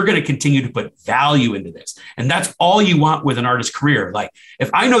 is you're going to continue to put value into this. And that's all you want with an artist's career. Like, if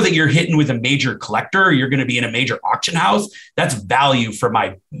I know that you're hitting with a major collector, or you're going to be in a major auction house, that's value for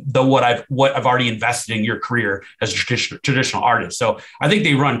what I've already invested in your career as a traditional artist. So I think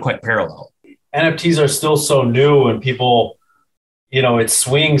they run quite parallel. NFTs are still so new, and people, it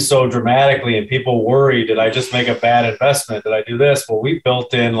swings so dramatically, and people worry, did I just make a bad investment? Did I do this? Well, we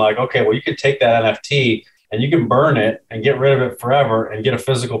built in like, okay, well, you could take that NFT and you can burn it and get rid of it forever and get a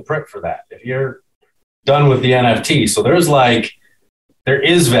physical print for that if you're done with the NFT. So there is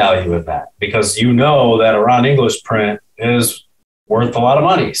value in that, because that a Ron English print is worth a lot of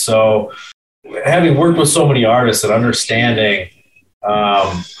money. So having worked with so many artists and understanding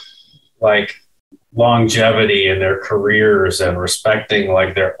like longevity in their careers and respecting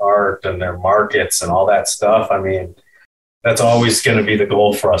like their art and their markets and all that stuff, I mean, that's always going to be the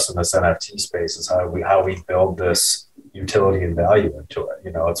goal for us in this NFT space, is how we build this utility and value into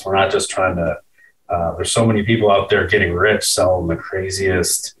it. We're not just trying to, there's so many people out there getting rich, selling the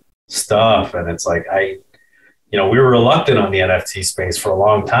craziest stuff. And it's like, we were reluctant on the NFT space for a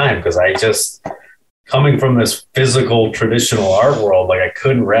long time, because coming from this physical traditional art world, like I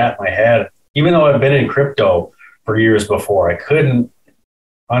couldn't wrap my head, even though I've been in crypto for years before, I couldn't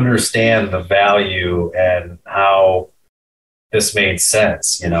understand the value and how this made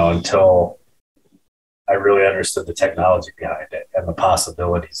sense, until I really understood the technology behind it and the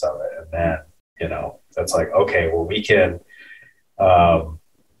possibilities of it. And then, that's like, okay, well, we can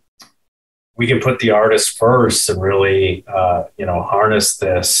put the artist first and really, harness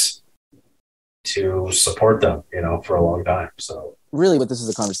this to support them, for a long time. So really what this is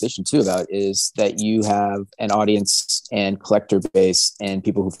a conversation too about is that you have an audience and collector base and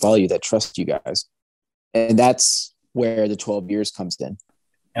people who follow you that trust you guys. And that's where the 12 years comes in.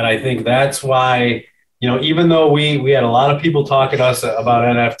 And I think that's why, even though we had a lot of people talking to us about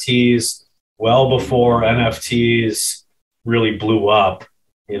NFTs well before NFTs really blew up,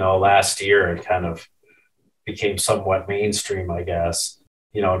 last year, and kind of became somewhat mainstream, I guess,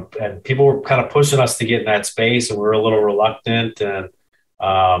 and people were kind of pushing us to get in that space, and we were a little reluctant. And,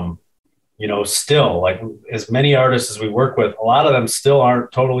 still, like, as many artists as we work with, a lot of them still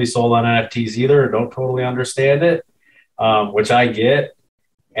aren't totally sold on NFTs either, don't totally understand it. Which I get.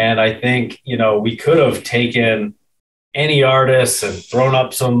 And I think, we could have taken any artist and thrown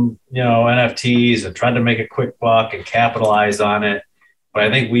up some, NFTs and tried to make a quick buck and capitalize on it. But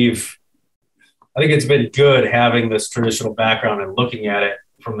I think it's been good having this traditional background and looking at it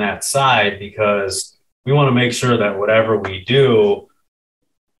from that side, because we want to make sure that whatever we do,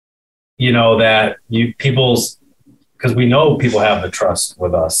 that because we know people have the trust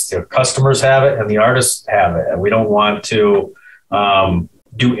with us. The customers have it and the artists have it. And we don't want to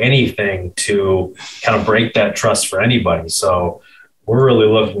do anything to kind of break that trust for anybody. So we're really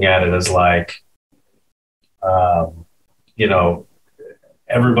looking at it as like,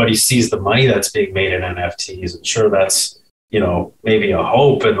 everybody sees the money that's being made in NFTs. And sure, that's, maybe a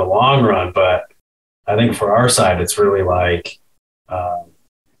hope in the long run. But I think for our side, it's really like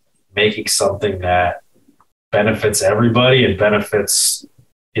making something that benefits everybody and benefits,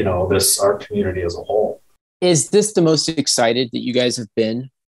 this art community as a whole. Is this the most excited that you guys have been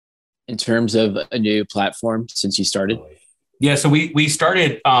in terms of a new platform since you started? Yeah, so we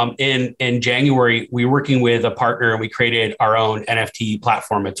started in January. We were working with a partner, and we created our own NFT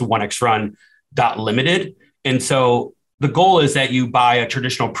platform. It's 1xrun.limited. And so the goal is that you buy a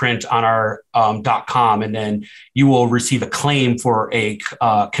traditional print on our .com, and then you will receive a claim for a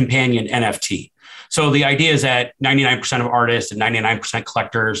companion NFT. So the idea is that 99% of artists and 99%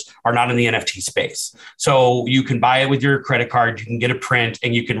 collectors are not in the NFT space. So you can buy it with your credit card, you can get a print,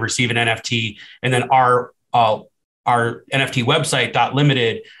 and you can receive an NFT. And then our NFT website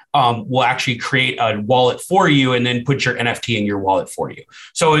 .limited will actually create a wallet for you and then put your NFT in your wallet for you.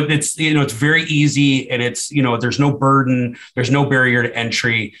 So it's, it's very easy, and it's, there's no burden, there's no barrier to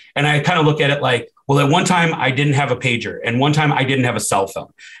entry. And I kind of look at it like, Well, at one time I didn't have a pager, and one time I didn't have a cell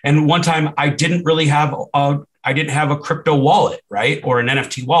phone, and one time I didn't really have a crypto wallet, right? Or an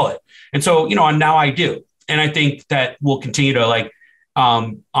NFT wallet. And so, and now I do. And I think that we'll continue to like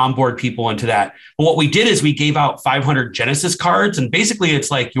onboard people into that. But what we did is we gave out 500 Genesis cards, and basically it's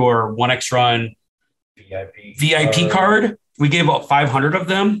like your 1X Run VIP card. We gave out 500 of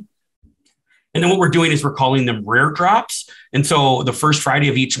them. And then what we're doing is we're calling them rare drops. And so the first Friday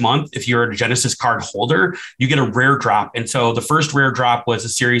of each month, if you're a Genesis card holder, you get a rare drop. And so the first rare drop was a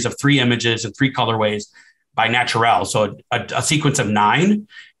series of 3 images and 3 colorways by Naturel. So a sequence of 9.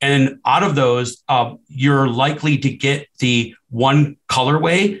 And out of those, you're likely to get the one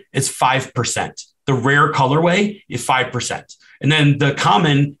colorway is 5%. The rare colorway is 5%. And then the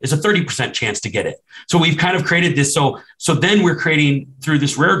common is a 30% chance to get it. So we've kind of created this. So then we're creating through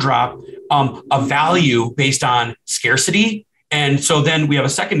this rare drop a value based on scarcity. And so then we have a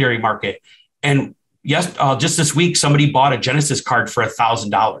secondary market. And yes, just this week, somebody bought a Genesis card for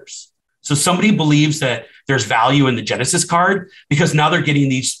 $1,000. So somebody believes that there's value in the Genesis card because now they're getting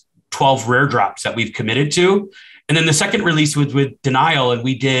these 12 rare drops that we've committed to. And then the second release was with Denial, and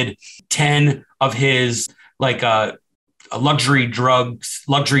we did 10 of his like luxury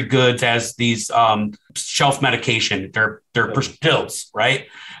goods as these shelf medication. They're pills, right?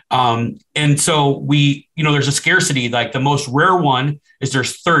 And so we, there's a scarcity. Like the most rare one is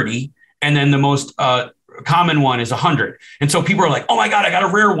there's 30, and then the most common one is 100. And so people are like, oh my God, I got a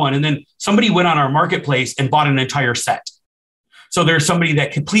rare one. And then somebody went on our marketplace and bought an entire set. So there's somebody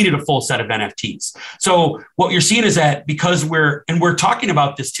that completed a full set of NFTs. So what you're seeing is that because we're talking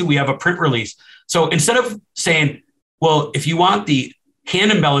about this too, we have a print release. So instead of saying, well, if you want the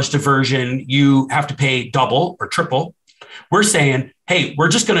hand embellished version, you have to pay double or triple. We're saying, hey, we're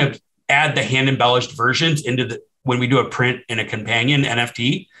just going to add the hand embellished versions when we do a print and a companion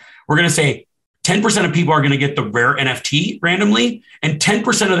NFT. We're going to say 10% of people are going to get the rare NFT randomly, and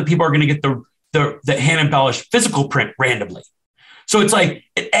 10% of the people are going to get the hand embellished physical print randomly. So it's like,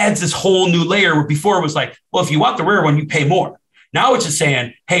 it adds this whole new layer where before it was like, well, if you want the rare one, you pay more. Now it's just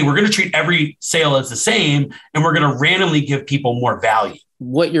saying, hey, we're going to treat every sale as the same, and we're going to randomly give people more value.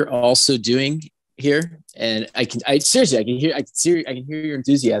 What you're also doing here, and I can hear your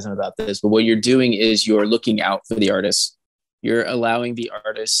enthusiasm about this, but what you're doing is you're looking out for the artist. You're allowing the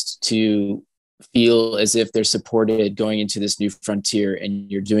artist to feel as if they're supported going into this new frontier,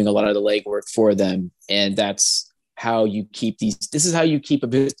 and you're doing a lot of the legwork for them. And that's how you keep this is how you keep a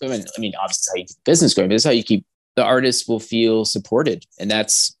business. I mean, obviously how you keep business going, but this is how you keep the artists will feel supported. And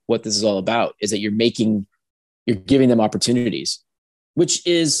that's what this is all about, is that you're giving them opportunities, which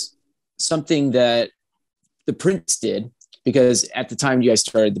is something that the prints did, because at the time you guys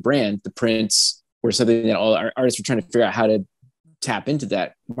started the brand, the prints were something that all our artists were trying to figure out how to tap into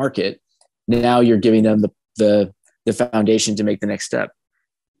that market. Now you're giving them the foundation to make the next step.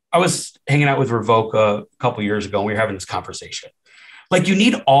 I was hanging out with Revoke a couple years ago, and we were having this conversation. Like, you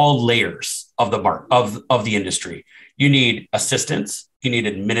need all layers of the industry. You need assistants, you need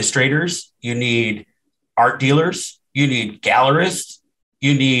administrators, you need art dealers, you need gallerists,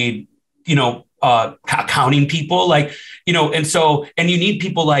 you need, accounting people, and you need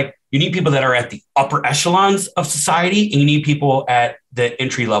people that are at the upper echelons of society, and you need people at the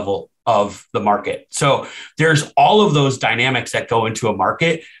entry level of the market. So there's all of those dynamics that go into a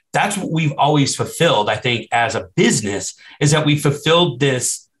market. That's what we've always fulfilled, I think, as a business, is that we fulfilled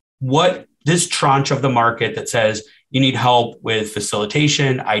this tranche of the market that says you need help with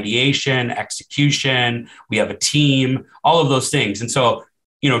facilitation, ideation, execution. We have a team, all of those things. And so,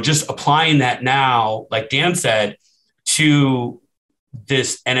 just applying that now, like Dan said, to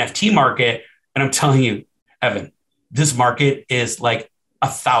this NFT market. And I'm telling you, Evan, this market is like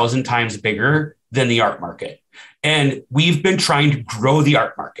 1,000 times bigger than the art market. And we've been trying to grow the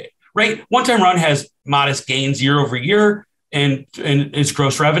art market, right? One Time Run has modest gains year over year and its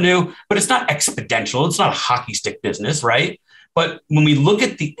gross revenue, but it's not exponential. It's not a hockey stick business, right? But when we look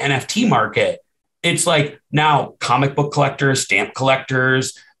at the NFT market, it's like now comic book collectors, stamp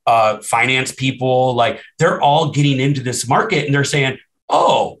collectors, finance people, like they're all getting into this market, and they're saying,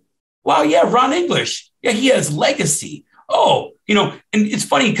 oh, wow, yeah, Ron English. Yeah, he has legacy. Oh, and it's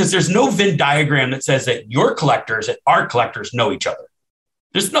funny because there's no Venn diagram that says that your collectors and art collectors know each other.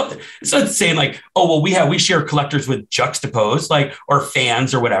 There's nothing. It's not saying like, oh, well, we share collectors with Juxtapoz, like, or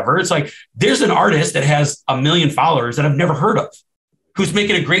fans or whatever. It's like, there's an artist that has 1 million followers that I've never heard of, who's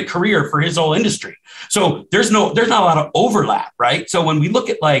making a great career for his whole industry. So there's not a lot of overlap, right? So when we look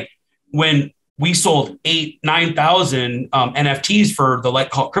at like when we sold 9,000 NFTs for the Like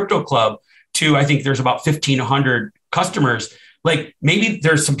Cult Crypto Club to, I think there's about 1,500 customers, like maybe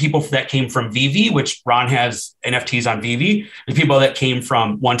there's some people that came from VV, which Ron has NFTs on VV. There's people that came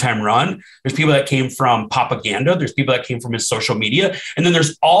from One Time Run. There's people that came from propaganda. There's people that came from his social media. And then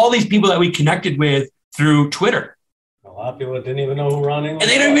there's all these people that we connected with through Twitter. A lot of people didn't even know who Ron was.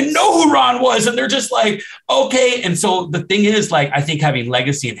 And they don't even know who Ron was. And they're just like, okay. And so the thing is, like, I think having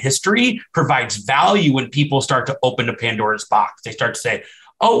legacy and history provides value when people start to open the Pandora's box. They start to say,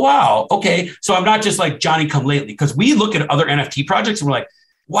 oh, wow. Okay. So I'm not just like Johnny come lately, because we look at other NFT projects and we're like,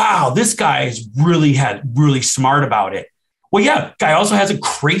 wow, this guy is really smart about it. Well, yeah, guy also has a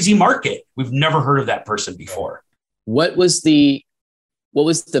crazy market. We've never heard of that person before. What was the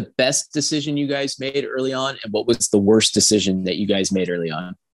best decision you guys made early on? And what was the worst decision that you guys made early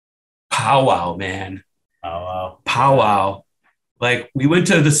on? Powwow, man. Powwow. Like, we went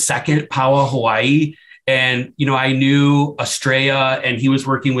to the second Powwow Hawaii, and, you know, I knew Estrella and he was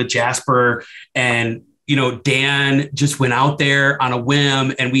working with Jasper, and, you know, Dan just went out there on a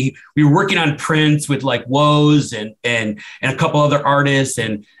whim, and we were working on prints with like Woes and a couple other artists.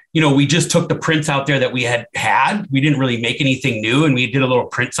 And, you know, we just took the prints out there that we had. We didn't really make anything new, and we did a little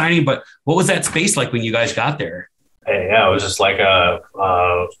print signing. But what was that space like when you guys got there? Hey, yeah, it was just like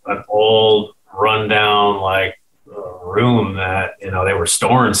an old rundown, like, room that, you know, they were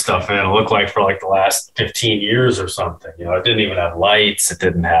storing stuff in. It looked like for like the last 15 years or something. You know, it didn't even have lights. It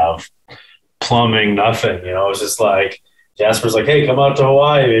didn't have plumbing, nothing. You know, it was just like, Jasper's like, hey, come out to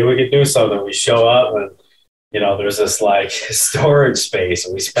Hawaii. Maybe we could do something. We show up, and, you know, there's this like storage space.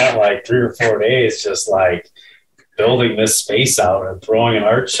 And we spent like 3 or 4 days just like building this space out and throwing an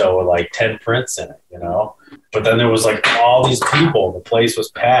art show with like 10 prints in it, you know? But then there was like all these people. The place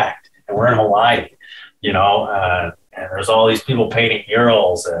was packed, and we're in Hawaii, you know, and there's all these people painting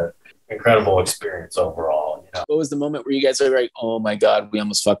murals. And incredible experience overall. You know? What was the moment where you guys were like, oh my God, we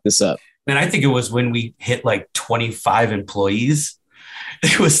almost fucked this up? And I think it was when we hit like 25 employees.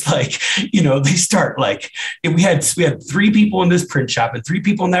 It was like, you know, they start like, we had 3 people in this print shop and 3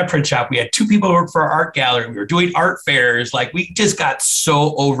 people in that print shop. We had 2 people who worked for our art gallery. We were doing art fairs. Like, we just got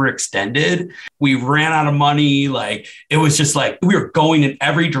so overextended. We ran out of money. Like, it was just like, we were going in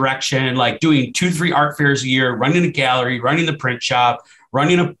every direction, like doing 2-3 art fairs a year, running a gallery, running the print shop,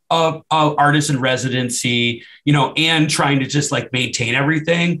 running a artist in residency, you know, and trying to just like maintain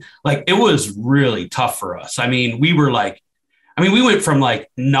everything. Like, it was really tough for us. I mean, we went from like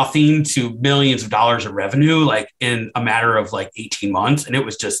nothing to millions of dollars of revenue, like in a matter of like 18 months. And it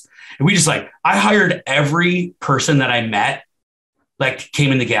was just, I hired every person that I met, like,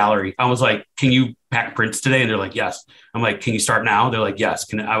 came in the gallery. I was like, can you pack prints today? And they're like, yes. I'm like, can you start now? They're like, yes.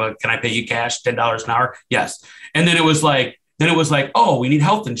 Can I pay you cash, $10 an hour? Yes. And then it was like, oh, we need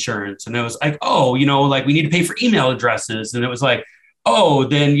health insurance. And it was like, oh, you know, like, we need to pay for email addresses. And it was like, oh,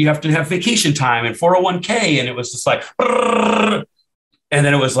 then you have to have vacation time and 401k. And it was just like, and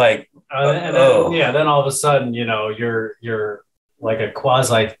then it was like, then all of a sudden, you know, you're like a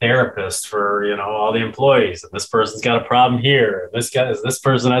quasi therapist for, you know, all the employees, and this person's got a problem here, and this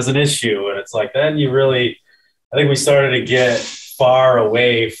person has an issue. And it's like, then I think we started to get far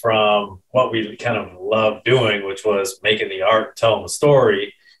away from what we kind of loved doing, which was making the art, telling the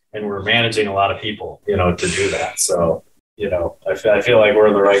story. And we're managing a lot of people, you know, to do that. So, you know, I feel like we're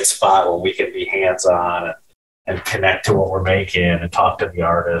in the right spot where we can be hands-on and connect to what we're making and talk to the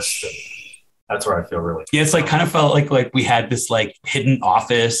artists. And that's where I feel really. Yeah, it's like kind of felt like we had this like hidden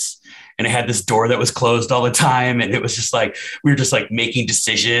office, and it had this door that was closed all the time. And it was just like, we were just like making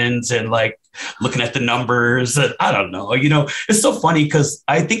decisions and like looking at the numbers. And I don't know, you know, it's so funny because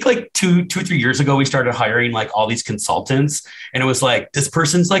I think like 2 or 3 years ago, we started hiring like all these consultants, and it was like, this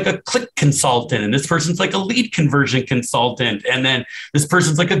person's like a click consultant, and this person's like a lead conversion consultant. And then this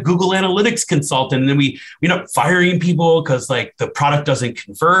person's like a Google Analytics consultant. And then we end up firing people because like the product doesn't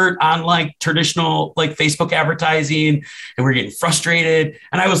convert on like traditional like Facebook advertising, and we're getting frustrated.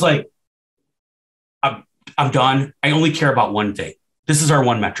 And I was like, I'm done. I only care about one thing. This is our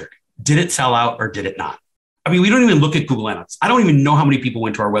one metric. Did it sell out or did it not? I mean, we don't even look at Google Analytics. I don't even know how many people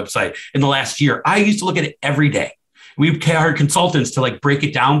went to our website in the last year. I used to look at it every day. We hired consultants to like break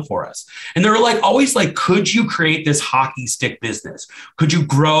it down for us. And they were like, always like, could you create this hockey stick business? Could you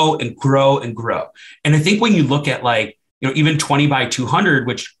grow and grow and grow? And I think when you look at like, you know, even 20 by 200,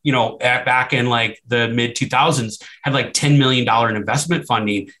 which, you know, back in like the mid 2000s had like $10 million in investment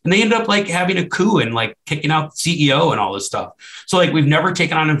funding, and they ended up like having a coup and like kicking out the CEO and all this stuff. So like, we've never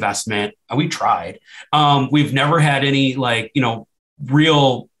taken on investment. We tried. We've never had any like, you know,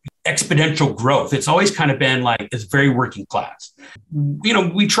 real exponential growth. It's always kind of been like, it's very working class.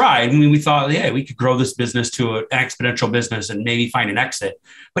 We tried. I mean, we thought, yeah, we could grow this business to an exponential business and maybe find an exit,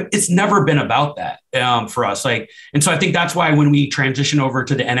 but it's never been about that for us. And so I think that's why when we transition over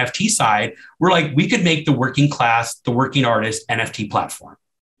to the NFT side, we're like, we could make the working class, the working artist NFT platform.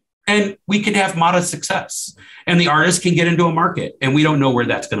 And we could have modest success, and the artist can get into a market, and we don't know where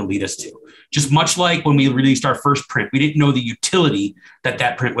that's going to lead us to. Just much like when we released our first print, we didn't know the utility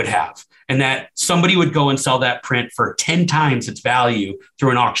that print would have, and that somebody would go and sell that print for 10 times its value through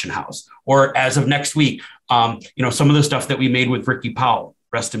an auction house. Or as of next week, some of the stuff that we made with Ricky Powell,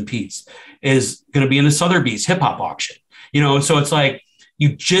 rest in peace, is going to be in the Sotheby's hip hop auction. So it's like,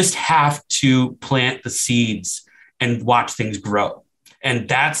 you just have to plant the seeds and watch things grow. And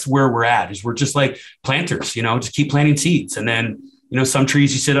that's where we're at, is we're just like planters, just keep planting seeds. And then, some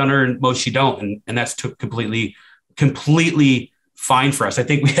trees you sit under and most you don't. And that's completely fine for us. I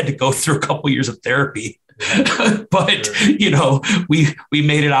think we had to go through a couple of years of therapy, but, we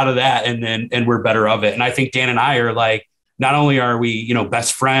made it out of that, and we're better of it. And I think Dan and I are like, not only are we,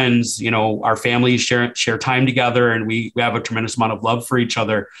 best friends, our families share time together, and we have a tremendous amount of love for each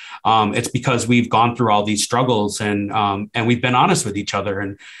other. It's because we've gone through all these struggles, and we've been honest with each other.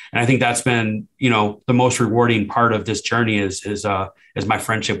 And I think that's been, the most rewarding part of this journey is my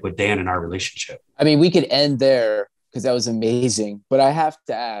friendship with Dan and our relationship. I mean, we could end there because that was amazing, but I have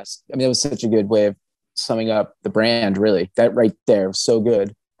to ask, that was such a good way of summing up the brand, really. That right there was so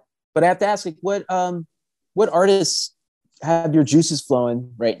good. But I have to ask, what artists have your juices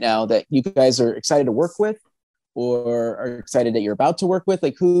flowing right now that you guys are excited to work with, or are excited that you're about to work with?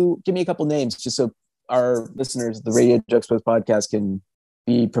 Give me a couple names just so our listeners of the Radio Juxtapoz podcast can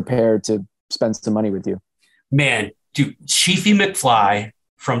be prepared to spend some money with you. Man, dude, Chiefy McFly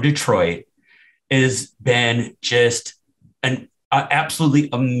from Detroit has been just an absolutely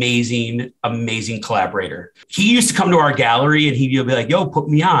amazing collaborator. He used to come to our gallery and he'd be like, yo, put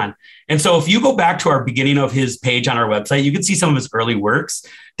me on. And so if you go back to our beginning of his page on our website, you can see some of his early works.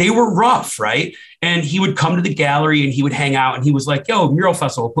 They were rough, right? And he would come to the gallery and he would hang out, and he was like, yo, Mural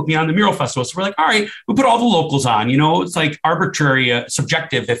Festival, put me on the Mural Festival. So we're like, all right, we put all the locals on, it's like arbitrary,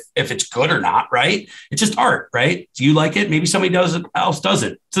 subjective if it's good or not, right? It's just art, right? Do you like it? Maybe somebody else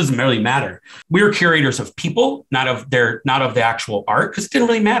doesn't. It doesn't really matter. We were curators of people, not of the actual art, because it didn't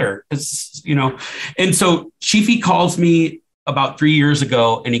really matter. And so Chiefy calls me about 3 years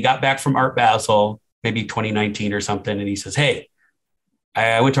ago, and he got back from Art Basel, maybe 2019 or something. And he says, hey,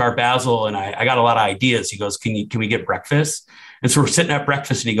 I went to Art Basel and I got a lot of ideas. He goes, can we get breakfast? And so we're sitting at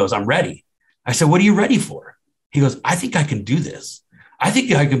breakfast and he goes, I'm ready. I said, what are you ready for? He goes, I think I can do this. I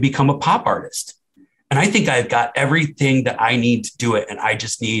think I can become a pop artist. And I think I've got everything that I need to do it. And I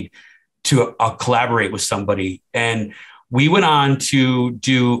just need to collaborate with somebody. And we went on to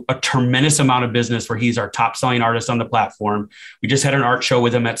do a tremendous amount of business where he's our top selling artist on the platform. We just had an art show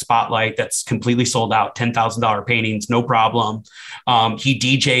with him at Spotlight that's completely sold out, $10,000 paintings, no problem. He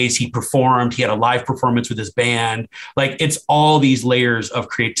DJs, he performed, he had a live performance with his band. Like, it's all these layers of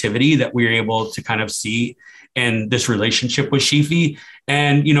creativity that we were able to kind of see in this relationship with Chiefy.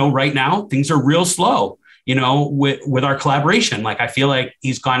 And, right now things are real slow. With our collaboration. Like, I feel like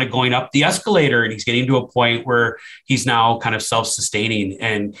he's kind of going up the escalator, and he's getting to a point where he's now kind of self-sustaining,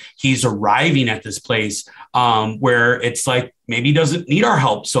 and he's arriving at this place where it's like, maybe he doesn't need our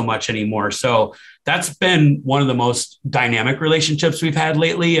help so much anymore. So that's been one of the most dynamic relationships we've had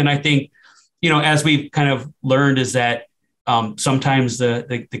lately. And I think, as we've kind of learned, is that sometimes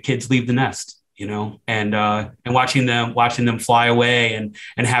the kids leave the nest. And watching them fly away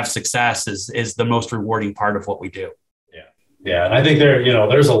and have success is the most rewarding part of what we do. Yeah. And I think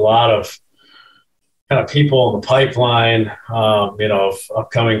there's a lot of kind of people in the pipeline, of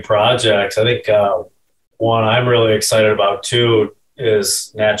upcoming projects. I think one I'm really excited about too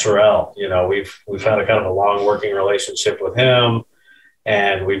is Naturel. We've had a kind of a long working relationship with him,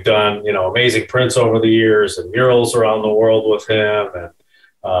 and we've done, amazing prints over the years and murals around the world with him, and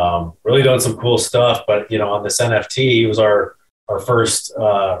really done some cool stuff. But, on this NFT, he was our first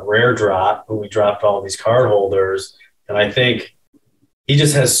rare drop, when we dropped all these card holders. And I think he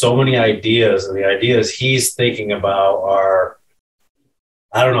just has so many ideas, and the ideas he's thinking about are,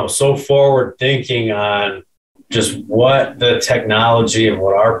 so forward thinking on just what the technology and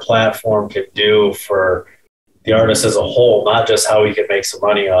what our platform can do for the artist as a whole, not just how we can make some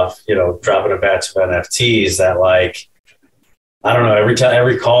money off, dropping a batch of NFTs that, like,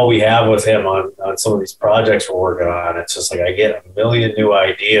 every call we have with him on some of these projects we're working on, it's just like I get a million new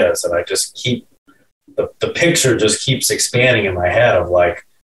ideas, and I just keep the picture just keeps expanding in my head of like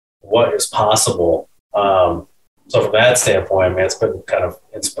what is possible. So from that standpoint, man, it's been kind of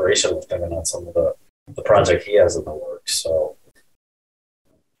inspiration with him and on some of the project he has in the works. So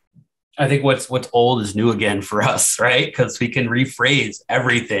I think what's old is new again for us, right? Because we can rephrase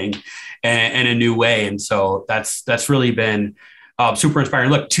everything in a new way. And so that's really been super inspiring.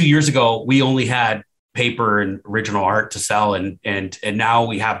 Look, 2 years ago, we only had paper and original art to sell. And now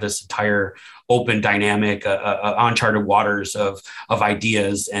we have this entire open, dynamic, uncharted waters of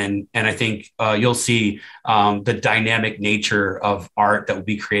ideas. And I think you'll see the dynamic nature of art that will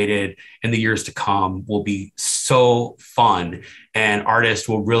be created in the years to come will be so fun, and artists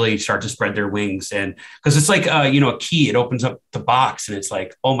will really start to spread their wings. And because it's like, a key, it opens up the box and it's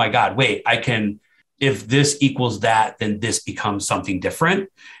like, oh my God, wait, if this equals that, then this becomes something different.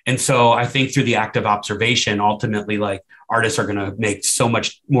 And so I think through the act of observation, ultimately, like, artists are going to make so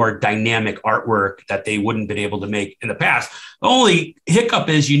much more dynamic artwork that they wouldn't been able to make in the past. The only hiccup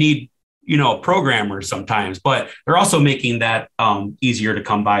is you need, programmers sometimes, but they're also making that easier to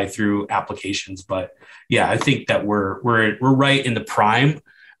come by through applications. But yeah, I think that we're right in the prime.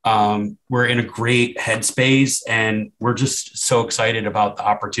 We're in a great headspace, and we're just so excited about the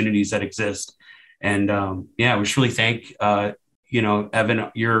opportunities that exist. And we should really thank,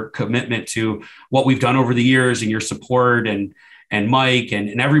 Evan, your commitment to what we've done over the years, and your support, and Mike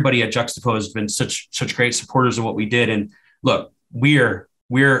and everybody at Juxtapoz has been such great supporters of what we did. And look,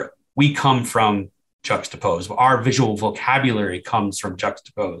 we come from Juxtapoz. Our visual vocabulary comes from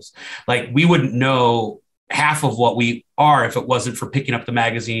Juxtapoz. Like, we wouldn't know half of what we are if it wasn't for picking up the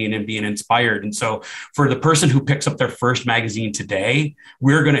magazine and being inspired. And so for the person who picks up their first magazine today,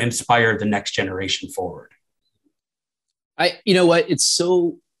 we're going to inspire the next generation forward. You know what? It's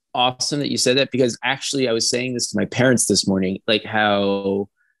so awesome that you said that, because actually I was saying this to my parents this morning, like how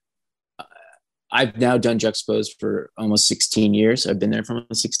I've now done Juxtapoz for almost 16 years. I've been there for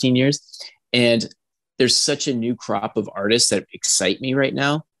almost 16 years. And there's such a new crop of artists that excite me right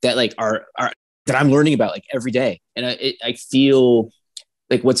now that like are that I'm learning about like every day. And I feel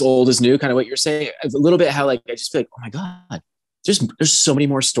like what's old is new, kind of what you're saying. A little bit how like, I just feel like, oh my God, there's so many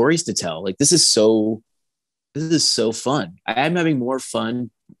more stories to tell. Like, this is so fun. I'm having more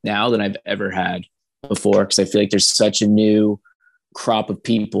fun now than I've ever had before, because I feel like there's such a new crop of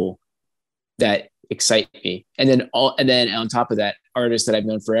people that excite me. And then on top of that, artists that I've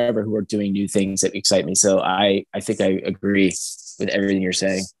known forever who are doing new things that excite me. So I think I agree with everything you're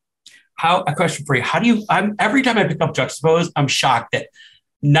saying. A question for you. Every time I pick up Juxtapoz, I'm shocked that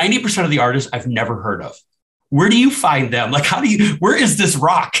 90% of the artists I've never heard of. Where do you find them? Like, where is this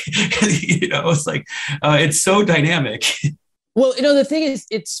rock? It's like, it's so dynamic. Well, the thing is,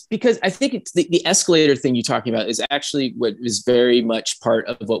 it's because I think it's the escalator thing you're talking about is actually what is very much part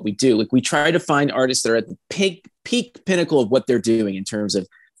of what we do. Like, we try to find artists that are at the peak pinnacle of what they're doing in terms of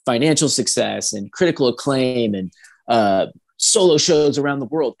financial success and critical acclaim and solo shows around the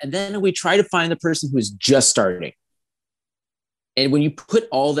world. And then we try to find the person who is just starting. And when you put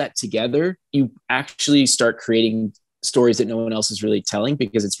all that together, you actually start creating stories that no one else is really telling,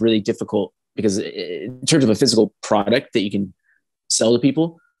 because it's really difficult, because in terms of a physical product that you can sell to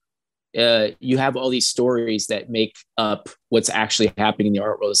people, you have all these stories that make up what's actually happening in the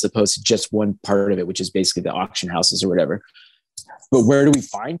art world, as opposed to just one part of it, which is basically the auction houses or whatever. But where do we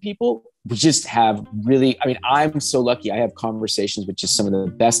find people? We just have I'm so lucky. I have conversations with just some of the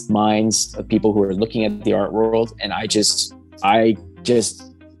best minds of people who are looking at the art world. And I'm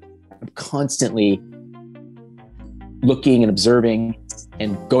constantly looking and observing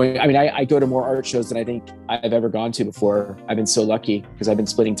and going. I go to more art shows than I think I've ever gone to before. I've been so lucky because I've been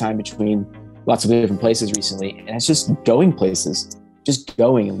splitting time between lots of different places recently. And it's just going places, just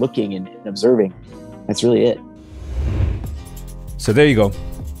going and looking and observing. That's really it. So there you go.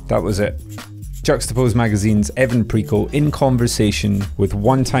 That was it. Juxtapoz Magazine's Evan Pricco in conversation with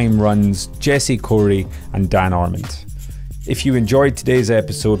one-time runs Jesse, Cory and Dan Armand. If you enjoyed today's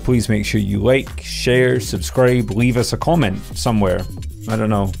episode, please make sure you like, share, subscribe, leave us a comment somewhere. I don't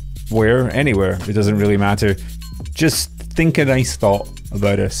know where, anywhere. It doesn't really matter. Just think a nice thought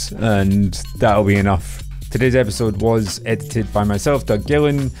about us and that'll be enough. Today's episode was edited by myself, Doug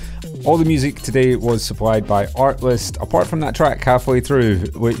Gillen. All the music today was supplied by Artlist, apart from that track halfway through,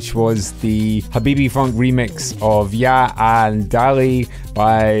 which was the Habibi Funk remix of Ya Al Dali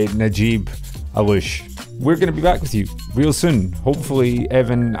by Najib Alush. We're going to be back with you real soon. Hopefully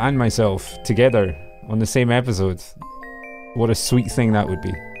Evan and myself together on the same episode. What a sweet thing that would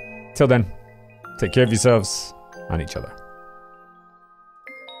be. Till then, take care of yourselves and each other.